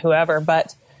cousins and whoever,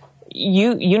 but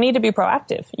you need to be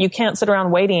proactive. You can't sit around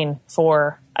waiting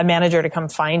for a manager to come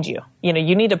find you.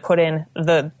 You need to put in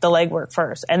the legwork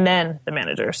first, and then the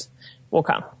managers will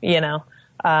come,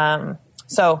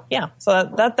 So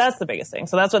that's the biggest thing.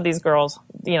 So that's what these girls,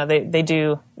 they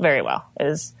do very well,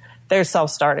 is they're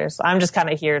self-starters. I'm just kind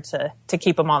of here to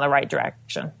keep them on the right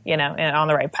direction, and on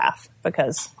the right path,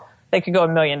 because they could go a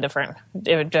million different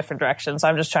directions.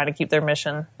 I'm just trying to keep their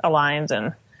mission aligned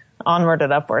and onward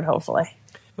and upward, hopefully.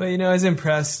 Well, I was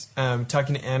impressed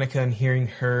talking to Annika and hearing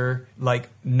her,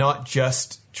 not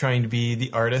just trying to be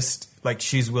the artist.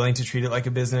 She's willing to treat it like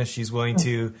a business. She's willing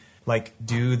to,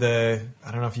 do the,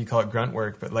 I don't know if you call it grunt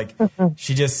work, but,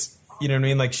 she just,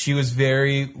 she was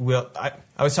very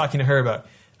I was talking to her about,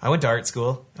 I went to art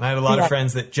school, and I had a lot of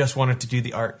friends that just wanted to do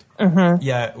the art. Mm-hmm.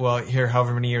 Yeah, well, here,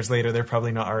 however many years later, they're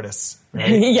probably not artists,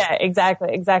 right? Yeah,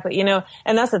 exactly.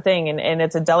 And that's the thing, and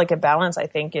it's a delicate balance, I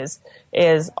think, is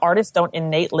artists don't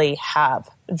innately have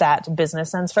that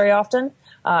business sense very often.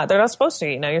 They're not supposed to,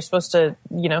 you're supposed to,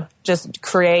 just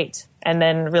create and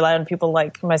then rely on people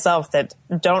like myself that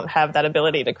don't have that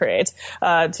ability to create,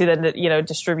 to then,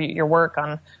 distribute your work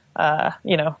on, a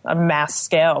mass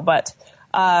scale. But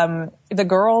the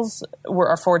girls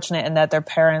are fortunate in that their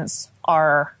parents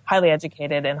are highly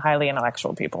educated and highly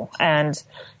intellectual people. And,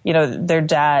 their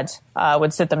dad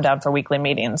would sit them down for weekly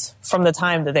meetings from the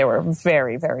time that they were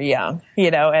very, very young,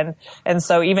 and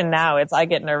so even now I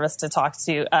get nervous to talk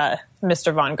to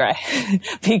Mr. Von Gray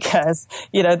because,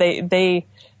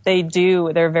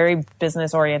 they're a very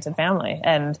business oriented family,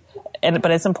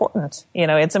 but it's important,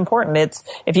 it's important. It's,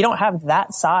 if you don't have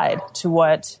that side to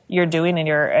what you're doing in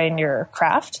your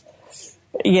craft,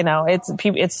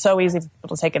 it's so easy for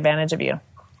people to take advantage of you.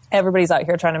 Everybody's out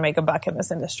here trying to make a buck in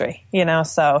this industry,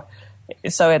 so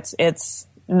it's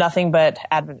nothing but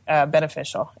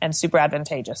beneficial and super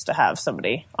advantageous to have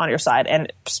somebody on your side.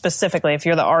 And specifically, if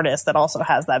you're the artist that also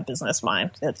has that business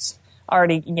mind, it's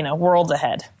already, worlds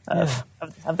ahead of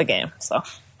the game. So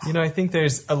I think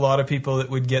there's a lot of people that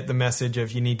would get the message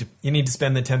of you need to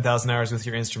spend the 10,000 hours with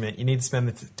your instrument. You need to spend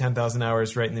the 10,000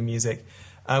 hours writing the music.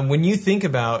 When you think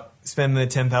about spending the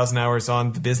 10,000 hours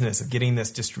on the business of getting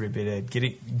this distributed,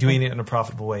 doing it in a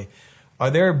profitable way,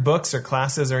 are there books or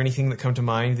classes or anything that come to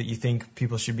mind that you think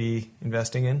people should be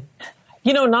investing in?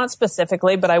 Not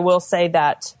specifically, but I will say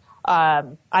that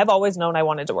I've always known I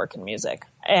wanted to work in music.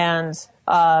 And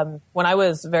when I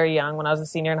was very young, when I was a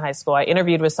senior in high school, I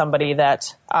interviewed with somebody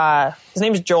that his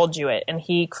name is Joel Jewett, and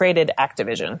he created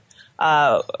Activision.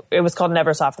 It was called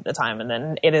Neversoft at the time, and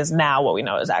then it is now what we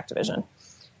know as Activision.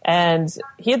 And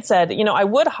he had said, I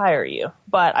would hire you,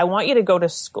 but I want you to go to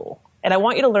school and I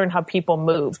want you to learn how people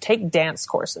move, take dance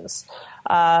courses,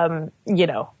 go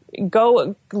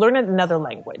learn another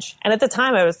language. And at the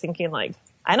time I was thinking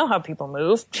I know how people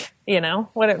move,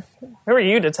 who are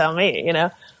you to tell me,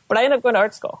 but I ended up going to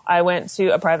art school. I went to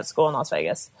a private school in Las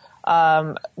Vegas,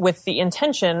 with the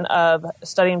intention of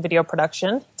studying video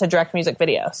production to direct music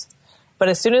videos. But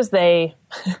as soon as they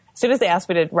asked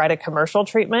me to write a commercial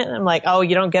treatment, I'm like, oh,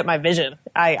 you don't get my vision.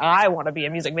 I want to be a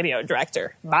music video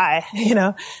director. Bye.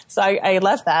 So I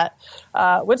left that,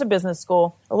 went to business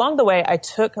school. Along the way, I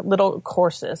took little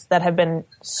courses that have been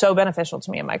so beneficial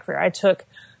to me in my career. I took,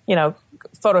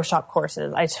 Photoshop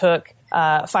courses. I took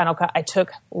Final Cut. I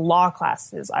took law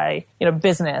classes.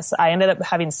 Business. I ended up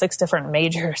having 6 different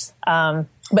majors.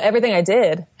 But everything I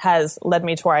did has led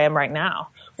me to where I am right now,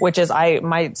 which is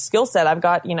my skill set. I've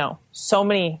got, so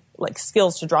many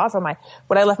skills to draw from.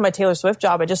 When I left my Taylor Swift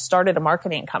job, I just started a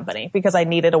marketing company because I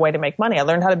needed a way to make money. I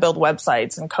learned how to build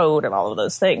websites and code and all of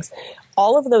those things.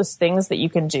 All of those things that you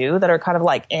can do that are kind of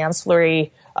like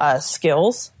ancillary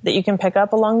skills that you can pick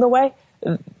up along the way,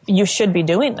 you should be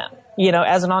doing them,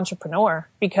 as an entrepreneur,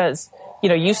 because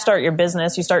you start your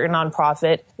business, you start your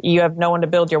nonprofit, you have no one to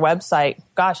build your website.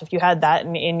 Gosh, if you had that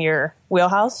in your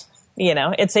wheelhouse,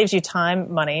 it saves you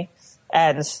time, money,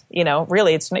 and,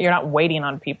 really you're not waiting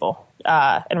on people,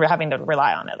 and having to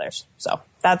rely on others. So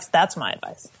that's my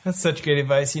advice. That's such great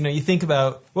advice. You think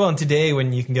about, and today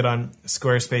when you can get on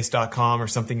squarespace.com or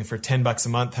something for $10 a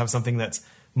month, have something that's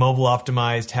mobile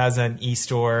optimized, has an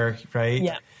e-store,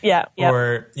 right? Yeah.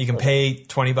 Or you can pay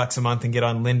 $20 a month and get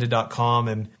on lynda.com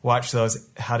and watch those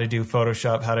how to do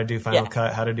Photoshop, how to do Final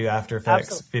Cut, how to do After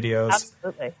Effects videos.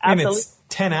 Absolutely. I mean, it's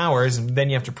 10 hours and then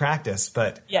you have to practice,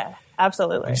 but yeah,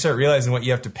 absolutely. You start realizing what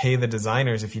you have to pay the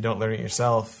designers if you don't learn it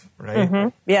yourself, right?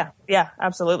 Mm-hmm. Yeah,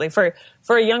 absolutely. For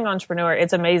a young entrepreneur,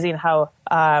 it's amazing how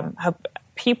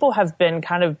people have been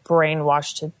kind of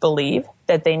brainwashed to believe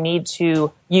that they need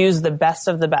to use the best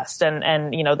of the best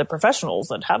and the professionals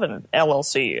that have an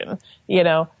LLC and,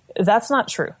 that's not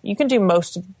true. You can do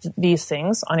most of these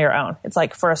things on your own. It's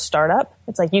like for a startup,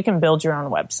 it's like you can build your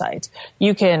own website.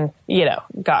 You can,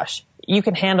 you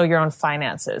can handle your own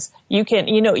finances. You can,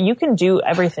 you can do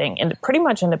everything and pretty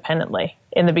much independently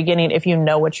in the beginning if you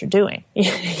know what you're doing,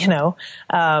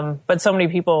 but so many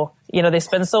people, they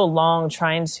spend so long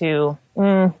trying to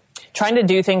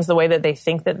do things the way that they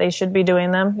think that they should be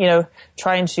doing them,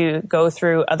 trying to go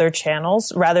through other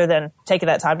channels rather than taking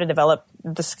that time to develop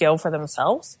the skill for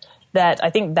themselves. That I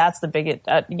think that's the biggest,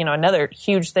 another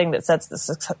huge thing that sets the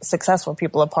successful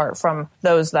people apart from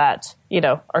those that,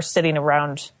 are sitting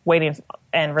around waiting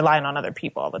and relying on other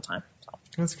people all the time. So.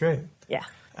 That's great. Yeah.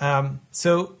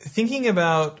 So thinking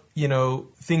about,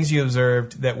 things you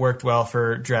observed that worked well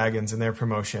for Dragons and their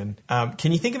promotion,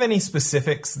 can you think of any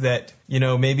specifics that,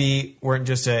 maybe weren't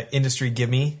just an industry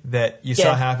gimme that you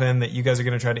saw happen that you guys are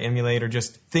going to try to emulate, or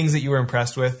just things that you were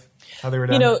impressed with, how they were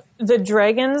done? The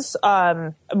Dragons,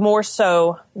 more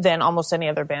so than almost any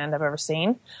other band I've ever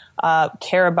seen,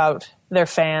 care about their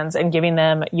fans and giving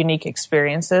them unique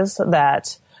experiences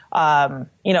that,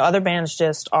 other bands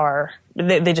just are,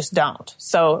 they just don't.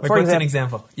 So, for example, what's an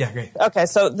example? Yeah, great. Okay,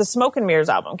 so the Smoke and Mirrors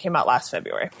album came out last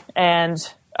February, and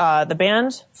the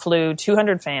band flew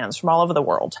 200 fans from all over the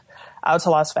world out to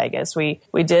Las Vegas. We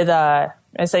did, I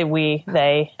say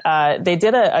they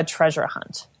did a treasure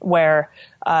hunt where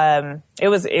it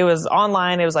was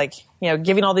online. It was like,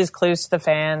 giving all these clues to the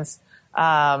fans. And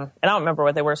I don't remember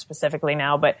what they were specifically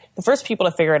now, but the first people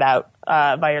to figure it out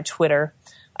via Twitter,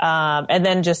 and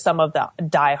then just some of the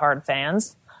diehard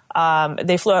fans,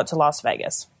 they flew out to Las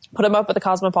Vegas, put them up at the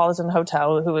Cosmopolitan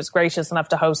Hotel, who was gracious enough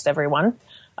to host everyone.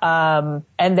 And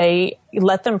they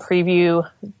let them preview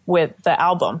with the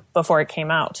album before it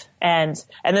came out and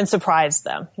then surprised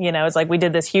them. It's like we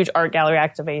did this huge art gallery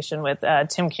activation with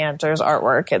Tim Cantor's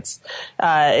artwork. It's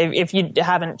if you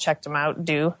haven't checked him out,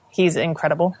 do. He's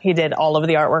incredible. He did all of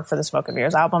the artwork for the Smoke and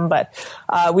Mirrors album. But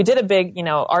we did a big,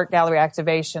 art gallery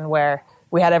activation where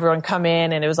we had everyone come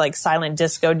in, and it was like silent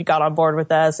disco. You got on board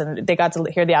with us, and they got to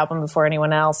hear the album before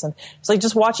anyone else. And it's like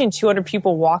just watching 200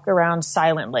 people walk around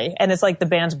silently. And it's like the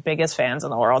band's biggest fans in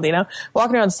the world, you know,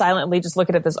 walking around silently, just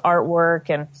looking at this artwork.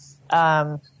 And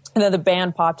then the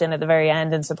band popped in at the very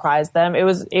end and surprised them. It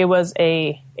was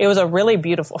a really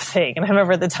beautiful thing. And I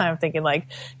remember at the time thinking, like,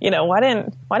 you know, why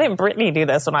didn't Britney do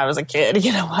this when I was a kid?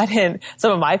 You know, why didn't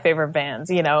some of my favorite bands,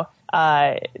 you know,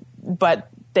 but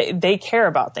they care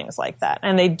about things like that,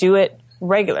 and they do it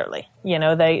regularly. You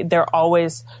know, they're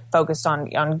always focused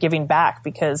on giving back,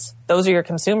 because those are your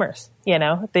consumers. You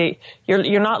know,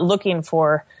 you're not looking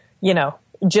for, you know,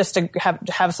 just to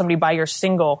have somebody buy your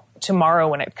single tomorrow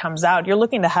when it comes out. You're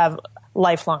looking to have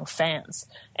lifelong fans.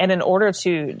 And in order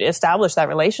to establish that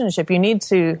relationship, you need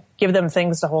to give them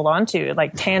things to hold on to,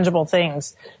 like tangible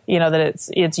things, you know, that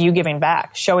it's you giving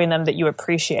back, showing them that you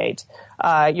appreciate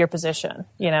your position,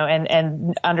 you know,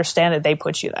 and understand that they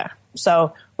put you there.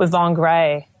 So with Vaughn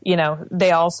Gray, you know,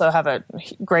 they also have a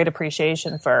great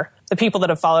appreciation for the people that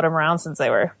have followed them around since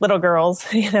they were little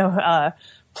girls, you know,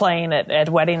 playing at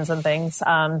weddings and things.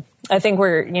 I think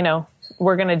we're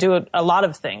going to do a lot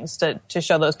of things to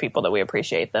show those people that we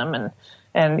appreciate them,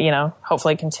 and you know,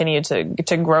 hopefully continue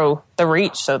to grow the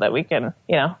reach so that we can,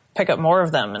 you know, pick up more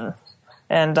of them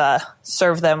and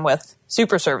serve them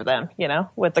you know,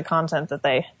 with the content that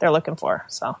they're looking for.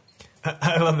 So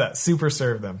I love that. Super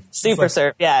serve them. Super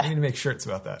serve. Yeah. We need to make shirts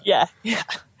about that. Yeah. Yeah.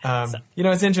 You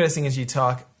know, it's interesting as you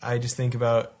talk, I just think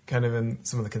about kind of in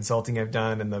some of the consulting I've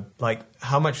done and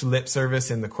how much lip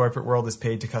service in the corporate world is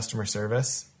paid to customer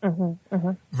service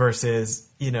versus,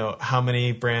 you know, how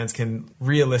many brands can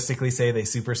realistically say they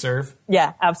super serve.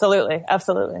 Yeah, absolutely.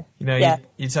 Absolutely. You know, yeah.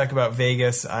 you talk about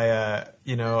Vegas. I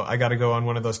got to go on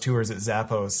one of those tours at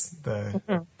Zappos,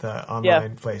 the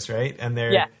online place, right? And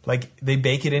they're like, they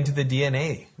bake it into the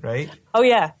DNA, right? Oh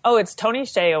yeah. Oh, it's Tony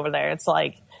Hsieh over there. It's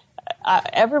like,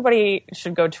 everybody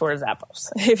should go tour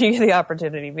Zappos if you get the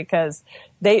opportunity, because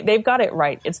they've got it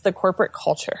right. It's the corporate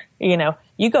culture. You know,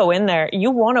 you go in there,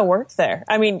 you want to work there.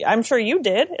 I mean, I'm sure you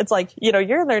did. It's like, you know,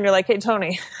 you're in there and you're like, hey,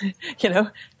 Tony, you know,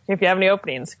 if you have any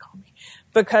openings, call me.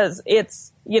 Because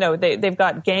it's, you know, they've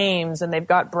got games and they've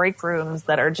got break rooms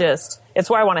that are just, it's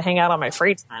where I want to hang out on my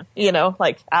free time. You know,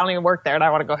 like I don't even work there and I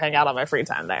want to go hang out on my free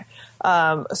time there.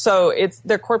 So it's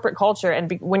their corporate culture.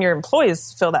 And when your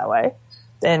employees feel that way,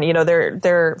 and, you know,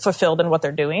 they're fulfilled in what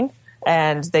they're doing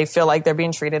and they feel like they're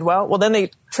being treated well, then they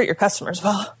treat your customers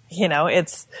well. You know,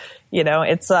 it's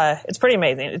pretty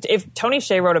amazing. If Tony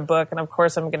Hsieh wrote a book, and of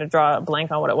course I'm going to draw a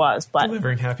blank on what it was, but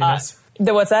Delivering Happiness.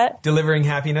 What's that? Delivering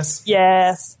Happiness.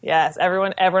 Yes.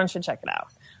 Everyone should check it out.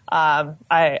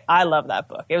 I love that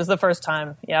book. It was the first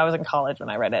time, I was in college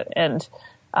when I read it, and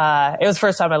it was the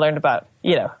first time I learned about,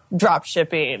 drop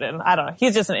shipping, and I don't know.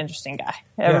 He's just an interesting guy.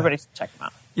 Everybody should check him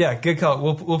out. Yeah, good call.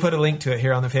 We'll put a link to it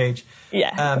here on the page.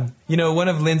 Yeah. One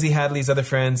of Lindsay Hadley's other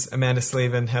friends, Amanda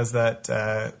Slavin, has that.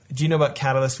 Do you know about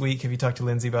Catalyst Week? Have you talked to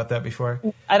Lindsay about that before?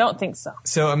 I don't think so.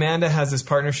 So Amanda has this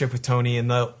partnership with Tony,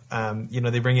 and they'll,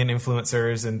 they bring in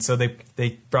influencers, and so they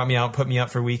brought me out, put me up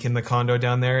for a week in the condo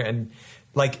down there, and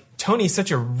like Tony's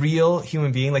such a real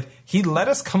human being. Like he let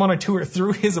us come on a tour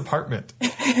through his apartment.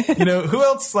 Who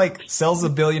else like sells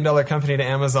 $1 billion company to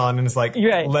Amazon and is like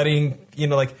letting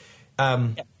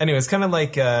anyway, it's kind of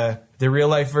like the real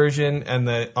life version and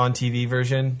the on TV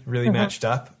version really matched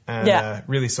up and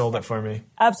really sold it for me.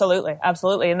 Absolutely.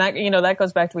 And that, that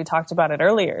goes back to, we talked about it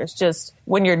earlier. It's just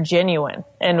when you're genuine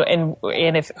and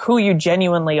if who you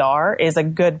genuinely are is a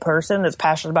good person that's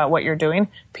passionate about what you're doing,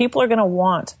 people are going to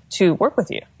want to work with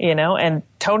you, and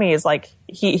Tony is like,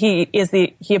 he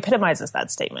epitomizes that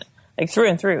statement like through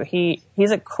and through.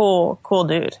 He's a cool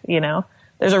dude,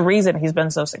 there's a reason he's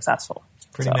been so successful.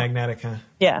 Pretty magnetic, huh?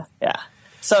 Yeah.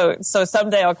 So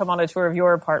someday I'll come on a tour of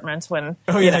your apartment when.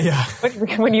 Oh yeah.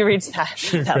 When you reach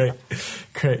that.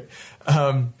 Great.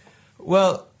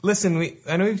 Well, listen,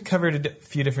 I know we've covered a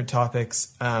few different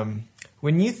topics.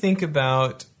 When you think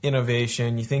about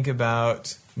innovation, you think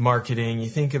about marketing, you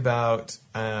think about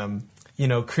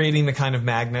creating the kind of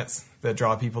magnets that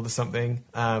draw people to something.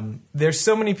 There's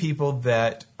so many people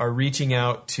that are reaching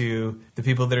out to the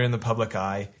people that are in the public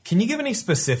eye. Can you give any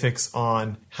specifics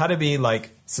on how to be like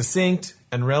succinct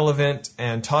and relevant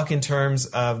and talk in terms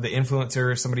of the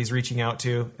influencer somebody's reaching out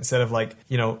to instead of like,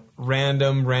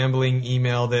 random rambling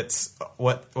email that's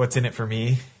what's in it for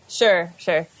me? Sure.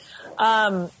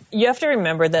 You have to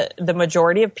remember that the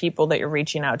majority of people that you're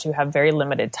reaching out to have very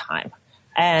limited time.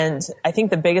 And I think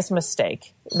the biggest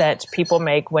mistake that people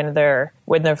make when they're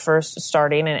first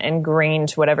starting and green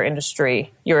to whatever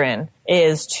industry you're in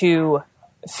is to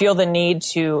feel the need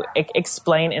to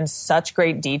explain in such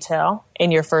great detail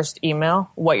in your first email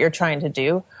what you're trying to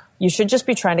do. You should just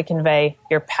be trying to convey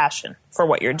your passion for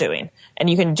what you're doing. And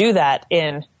you can do that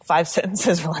in 5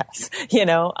 sentences or less,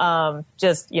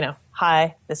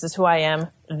 hi, this is who I am.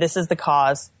 This is the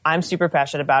cause. I'm super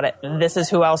passionate about it. This is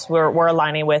who else we're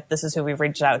aligning with. This is who we've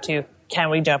reached out to. Can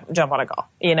we jump on a call?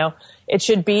 It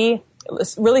should be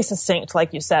really succinct,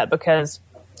 like you said, because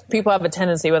people have a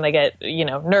tendency when they get,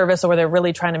 nervous or they're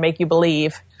really trying to make you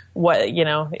believe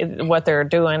what they're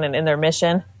doing and in their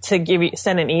mission to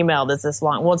send an email that's this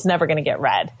long. Well, it's never going to get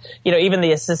read. Even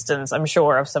the assistants, I'm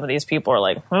sure, of some of these people are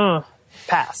like,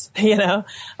 pass, Too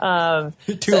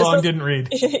long, didn't read.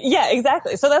 Yeah,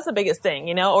 exactly. So that's the biggest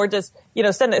thing, or just,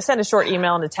 send a short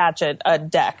email and attach a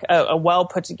deck, a well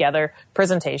put together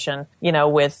presentation,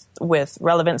 with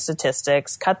relevant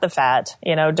statistics, cut the fat,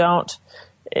 don't,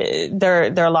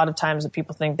 there are a lot of times that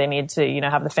people think they need to,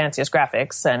 have the fanciest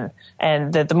graphics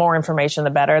and that the more information, the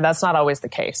better. That's not always the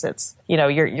case. It's,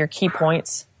 your key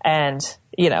points and,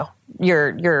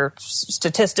 your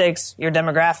statistics, your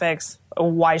demographics.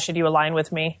 Why should you align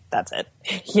with me? That's it.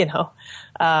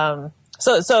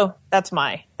 So that's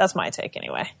my take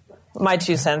anyway. My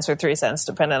 2 cents or 3 cents,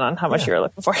 depending on how much you're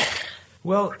looking for.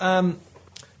 Well,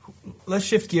 let's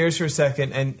shift gears for a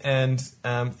second, and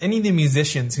any of the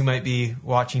musicians who might be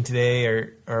watching today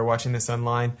or watching this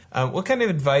online, what kind of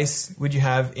advice would you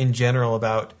have in general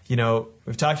about,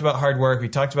 we've talked about hard work, we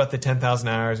talked about the 10,000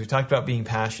 hours, we talked about being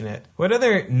passionate. What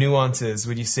other nuances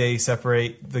would you say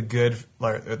separate the good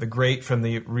or the great from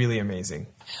the really amazing?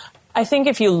 I think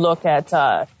if you look at,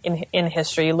 in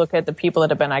history, you look at the people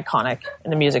that have been iconic in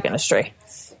the music industry,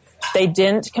 they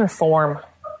didn't conform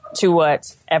to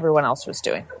what everyone else was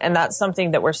doing. And that's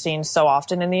something that we're seeing so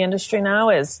often in the industry now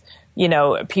is,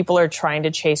 people are trying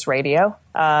to chase radio,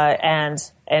 and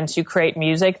to create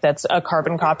music that's a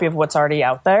carbon copy of what's already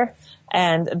out there.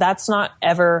 And that's not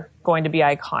ever going to be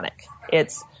iconic.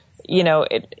 It's,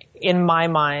 in my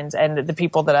mind and the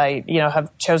people that I,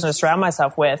 have chosen to surround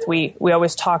myself with, we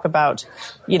always talk about,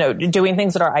 doing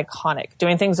things that are iconic,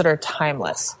 doing things that are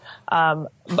timeless. A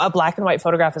black and white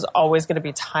photograph is always going to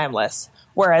be timeless.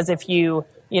 Whereas if you,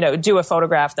 do a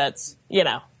photograph that's,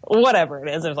 whatever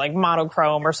it is, it's like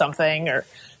monochrome or something, or,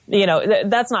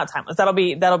 that's not timeless. That'll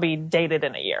be dated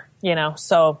in a year,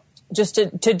 So just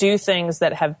to do things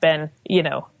that have been,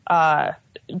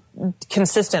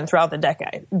 consistent throughout the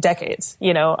decades.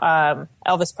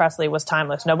 Elvis Presley was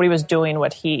timeless. Nobody was doing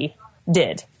what he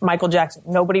did. Michael Jackson,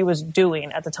 nobody was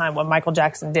doing at the time what Michael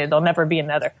Jackson did. There'll never be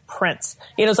another Prince.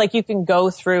 It's like you can go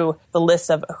through the list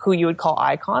of who you would call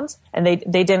icons, and they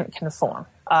didn't conform.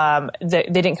 They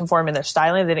didn't conform in their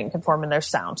styling. They didn't conform in their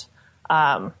sound.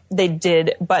 They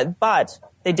did, but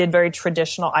they did very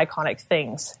traditional, iconic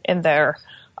things in their,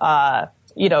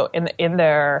 in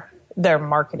their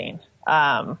marketing.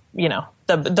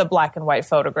 The black and white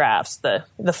photographs, the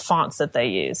fonts that they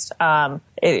used.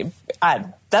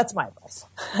 That's my advice.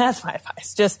 That's my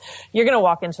advice. Just, you're going to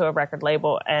walk into a record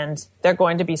label and they're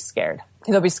going to be scared.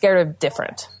 They'll be scared of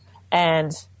different.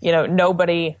 And,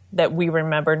 nobody that we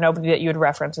remember, nobody that you would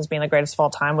reference as being the greatest of all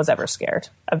time was ever scared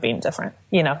of being different.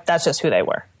 That's just who they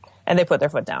were. And they put their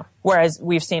foot down. Whereas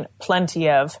we've seen plenty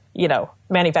of,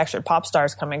 manufactured pop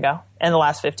stars come and go in the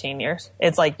last 15 years.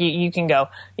 It's like you can go,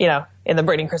 in the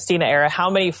Britney Christina era, how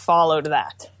many followed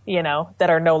that, that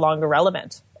are no longer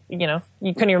relevant? You couldn't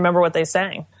even remember what they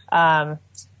sang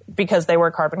because they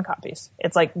were carbon copies.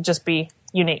 It's like, just be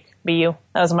unique, be you.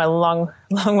 That was my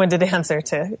long-winded answer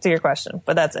to your question,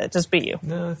 but that's it. Just be you.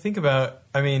 No, think about,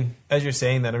 as you're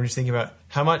saying that, I'm just thinking about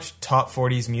how much top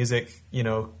 40s music,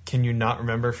 can you not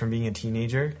remember from being a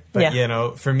teenager? But,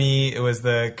 for me, it was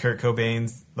the Kurt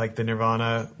Cobain's, like the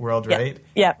Nirvana world, right?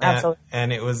 Yeah, absolutely.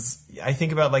 And it was, I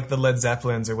think about like the Led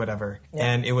Zeppelins or whatever. Yeah.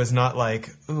 And it was not like,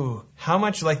 ooh, how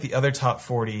much like the other top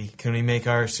 40 can we make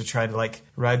ours to try to like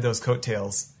ride those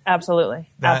coattails? Absolutely.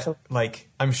 Absolutely. Like,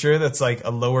 I'm sure that's like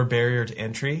a lower barrier to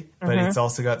entry, but it's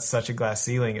also got such a glass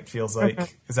ceiling. It feels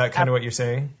like, is that kind of what you're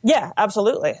saying? Yeah,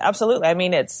 absolutely. Absolutely.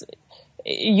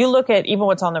 You look at even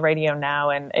what's on the radio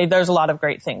now, and there's a lot of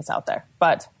great things out there,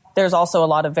 but there's also a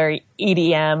lot of very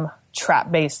EDM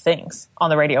trap-based things on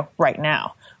the radio right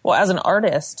now. Well, as an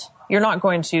artist, you're not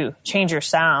going to change your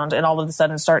sound and all of a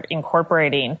sudden start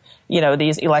incorporating,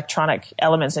 these electronic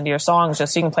elements into your songs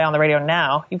just so you can play on the radio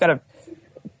now. You've got to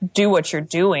do what you're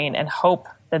doing and hope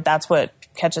that that's what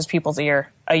catches people's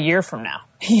ear a year from now.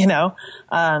 It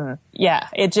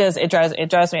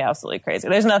drives me absolutely crazy.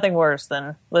 There's nothing worse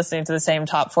than listening to the same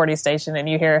top 40 station and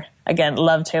you hear, again,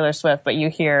 love Taylor Swift, but you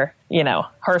hear,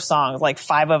 her songs, like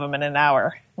 5 of them in an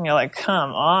hour. And you're like,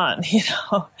 come on,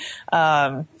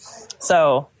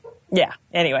 So yeah,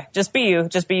 anyway, just be you,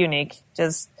 just be unique.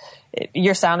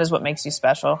 Your sound is what makes you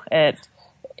special.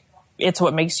 It's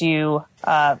what makes you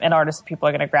an artist that people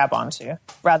are going to grab onto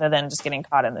rather than just getting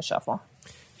caught in the shuffle.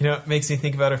 It makes me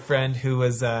think about a friend who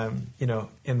was, in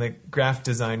the graphic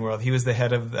design world. He was the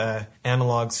head of the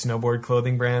analog snowboard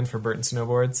clothing brand for Burton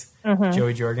Snowboards,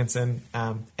 Joey Jorgensen.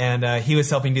 And he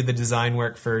was helping do the design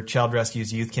work for Child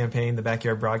Rescue's youth campaign, the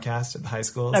backyard broadcast at the high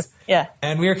schools. Yeah.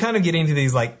 And we were kind of getting to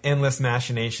these like endless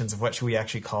machinations of what should we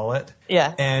actually call it.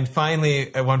 Yeah. And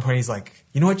finally, at one point, he's like,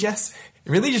 you know what, Jess?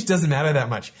 It really just doesn't matter that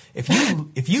much.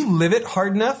 If you live it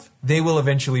hard enough, they will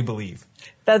eventually believe.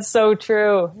 That's so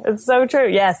true. It's so true.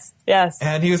 Yes.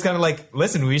 And he was kind of like,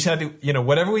 listen, we just had to,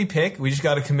 whatever we pick, we just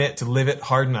got to commit to live it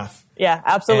hard enough. Yeah,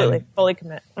 absolutely. And fully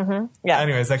commit. Mm-hmm. Yeah.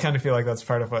 Anyways, I kind of feel like that's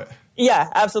part of what. Yeah,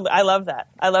 absolutely. I love that.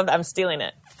 I'm stealing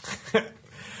it.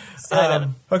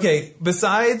 Okay,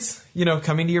 besides,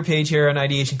 coming to your page here on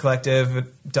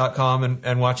ideationcollective.com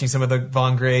and watching some of the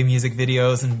Vaughn Gray music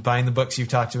videos and buying the books you've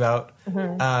talked about,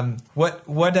 what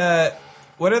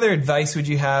other advice would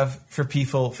you have for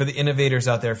people, for the innovators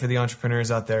out there, for the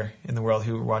entrepreneurs out there in the world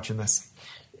who are watching this?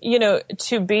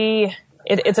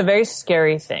 It's a very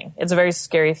scary thing. It's a very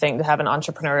scary thing to have an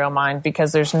entrepreneurial mind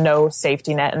because there's no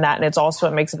safety net in that. And it's also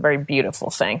what makes it a very beautiful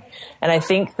thing. And I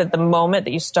think that the moment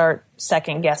that you start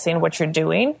second guessing what you're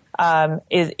doing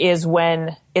is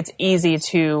when it's easy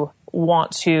to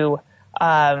want to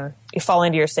fall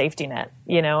into your safety net,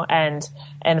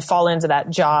 and fall into that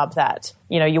job that,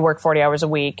 you work 40 hours a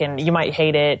week and you might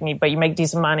hate it, but you make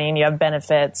decent money and you have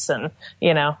benefits and,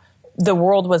 the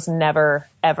world was never,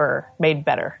 ever made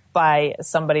better by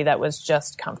somebody that was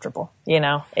just comfortable.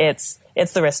 It's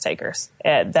the risk takers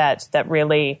that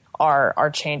really are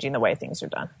changing the way things are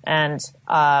done. And,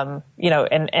 and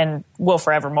will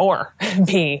forevermore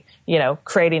be,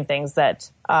 creating things that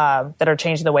are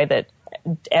changing the way that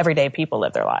everyday people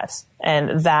live their lives.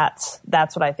 And that's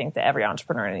what I think that every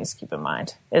entrepreneur needs to keep in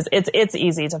mind is it's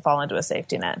easy to fall into a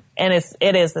safety net. And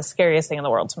it is the scariest thing in the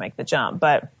world to make the jump,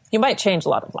 but you might change a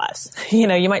lot of lives.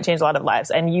 You might change a lot of lives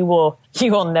and you will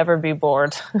never be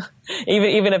bored.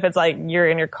 even if it's like you're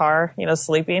in your car,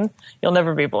 sleeping, you'll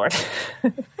never be bored.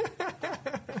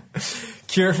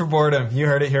 Cure for boredom. You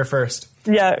heard it here first.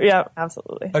 Yeah,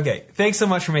 absolutely. Okay. Thanks so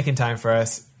much for making time for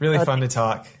us. Really fun to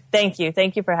talk. Thank you.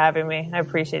 Thank you for having me. I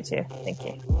appreciate you. Thank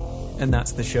you. And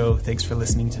that's the show. Thanks for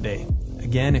listening today.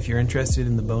 Again, if you're interested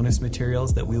in the bonus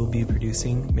materials that we will be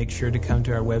producing, make sure to come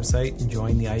to our website and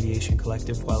join the Ideation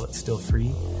Collective while it's still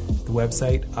free. The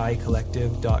website,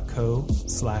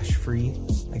 icollective.co/free.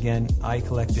 Again,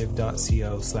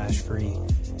 icollective.co/free.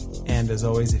 And as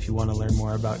always, if you want to learn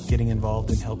more about getting involved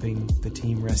in helping the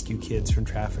team rescue kids from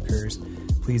traffickers,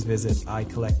 please visit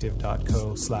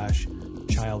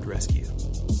icollective.co/childrescue.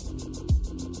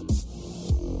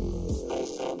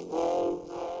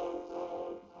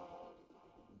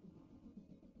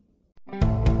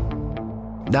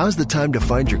 Now's the time to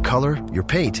find your color, your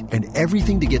paint, and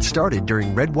everything to get started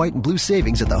during Red, White, and Blue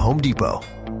savings at the Home Depot.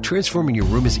 Transforming your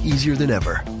room is easier than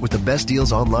ever. With the best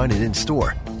deals online and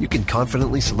in-store, you can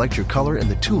confidently select your color and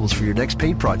the tools for your next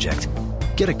paint project.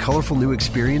 Get a colorful new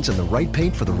experience and the right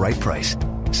paint for the right price.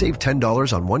 Save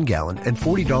 $10 on 1 gallon and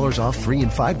 $40 off 3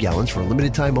 and 5 gallons for a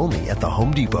limited time only at the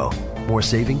Home Depot. More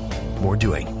saving, more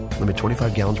doing. Limit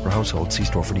 25 gallons per household. See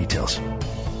store for details.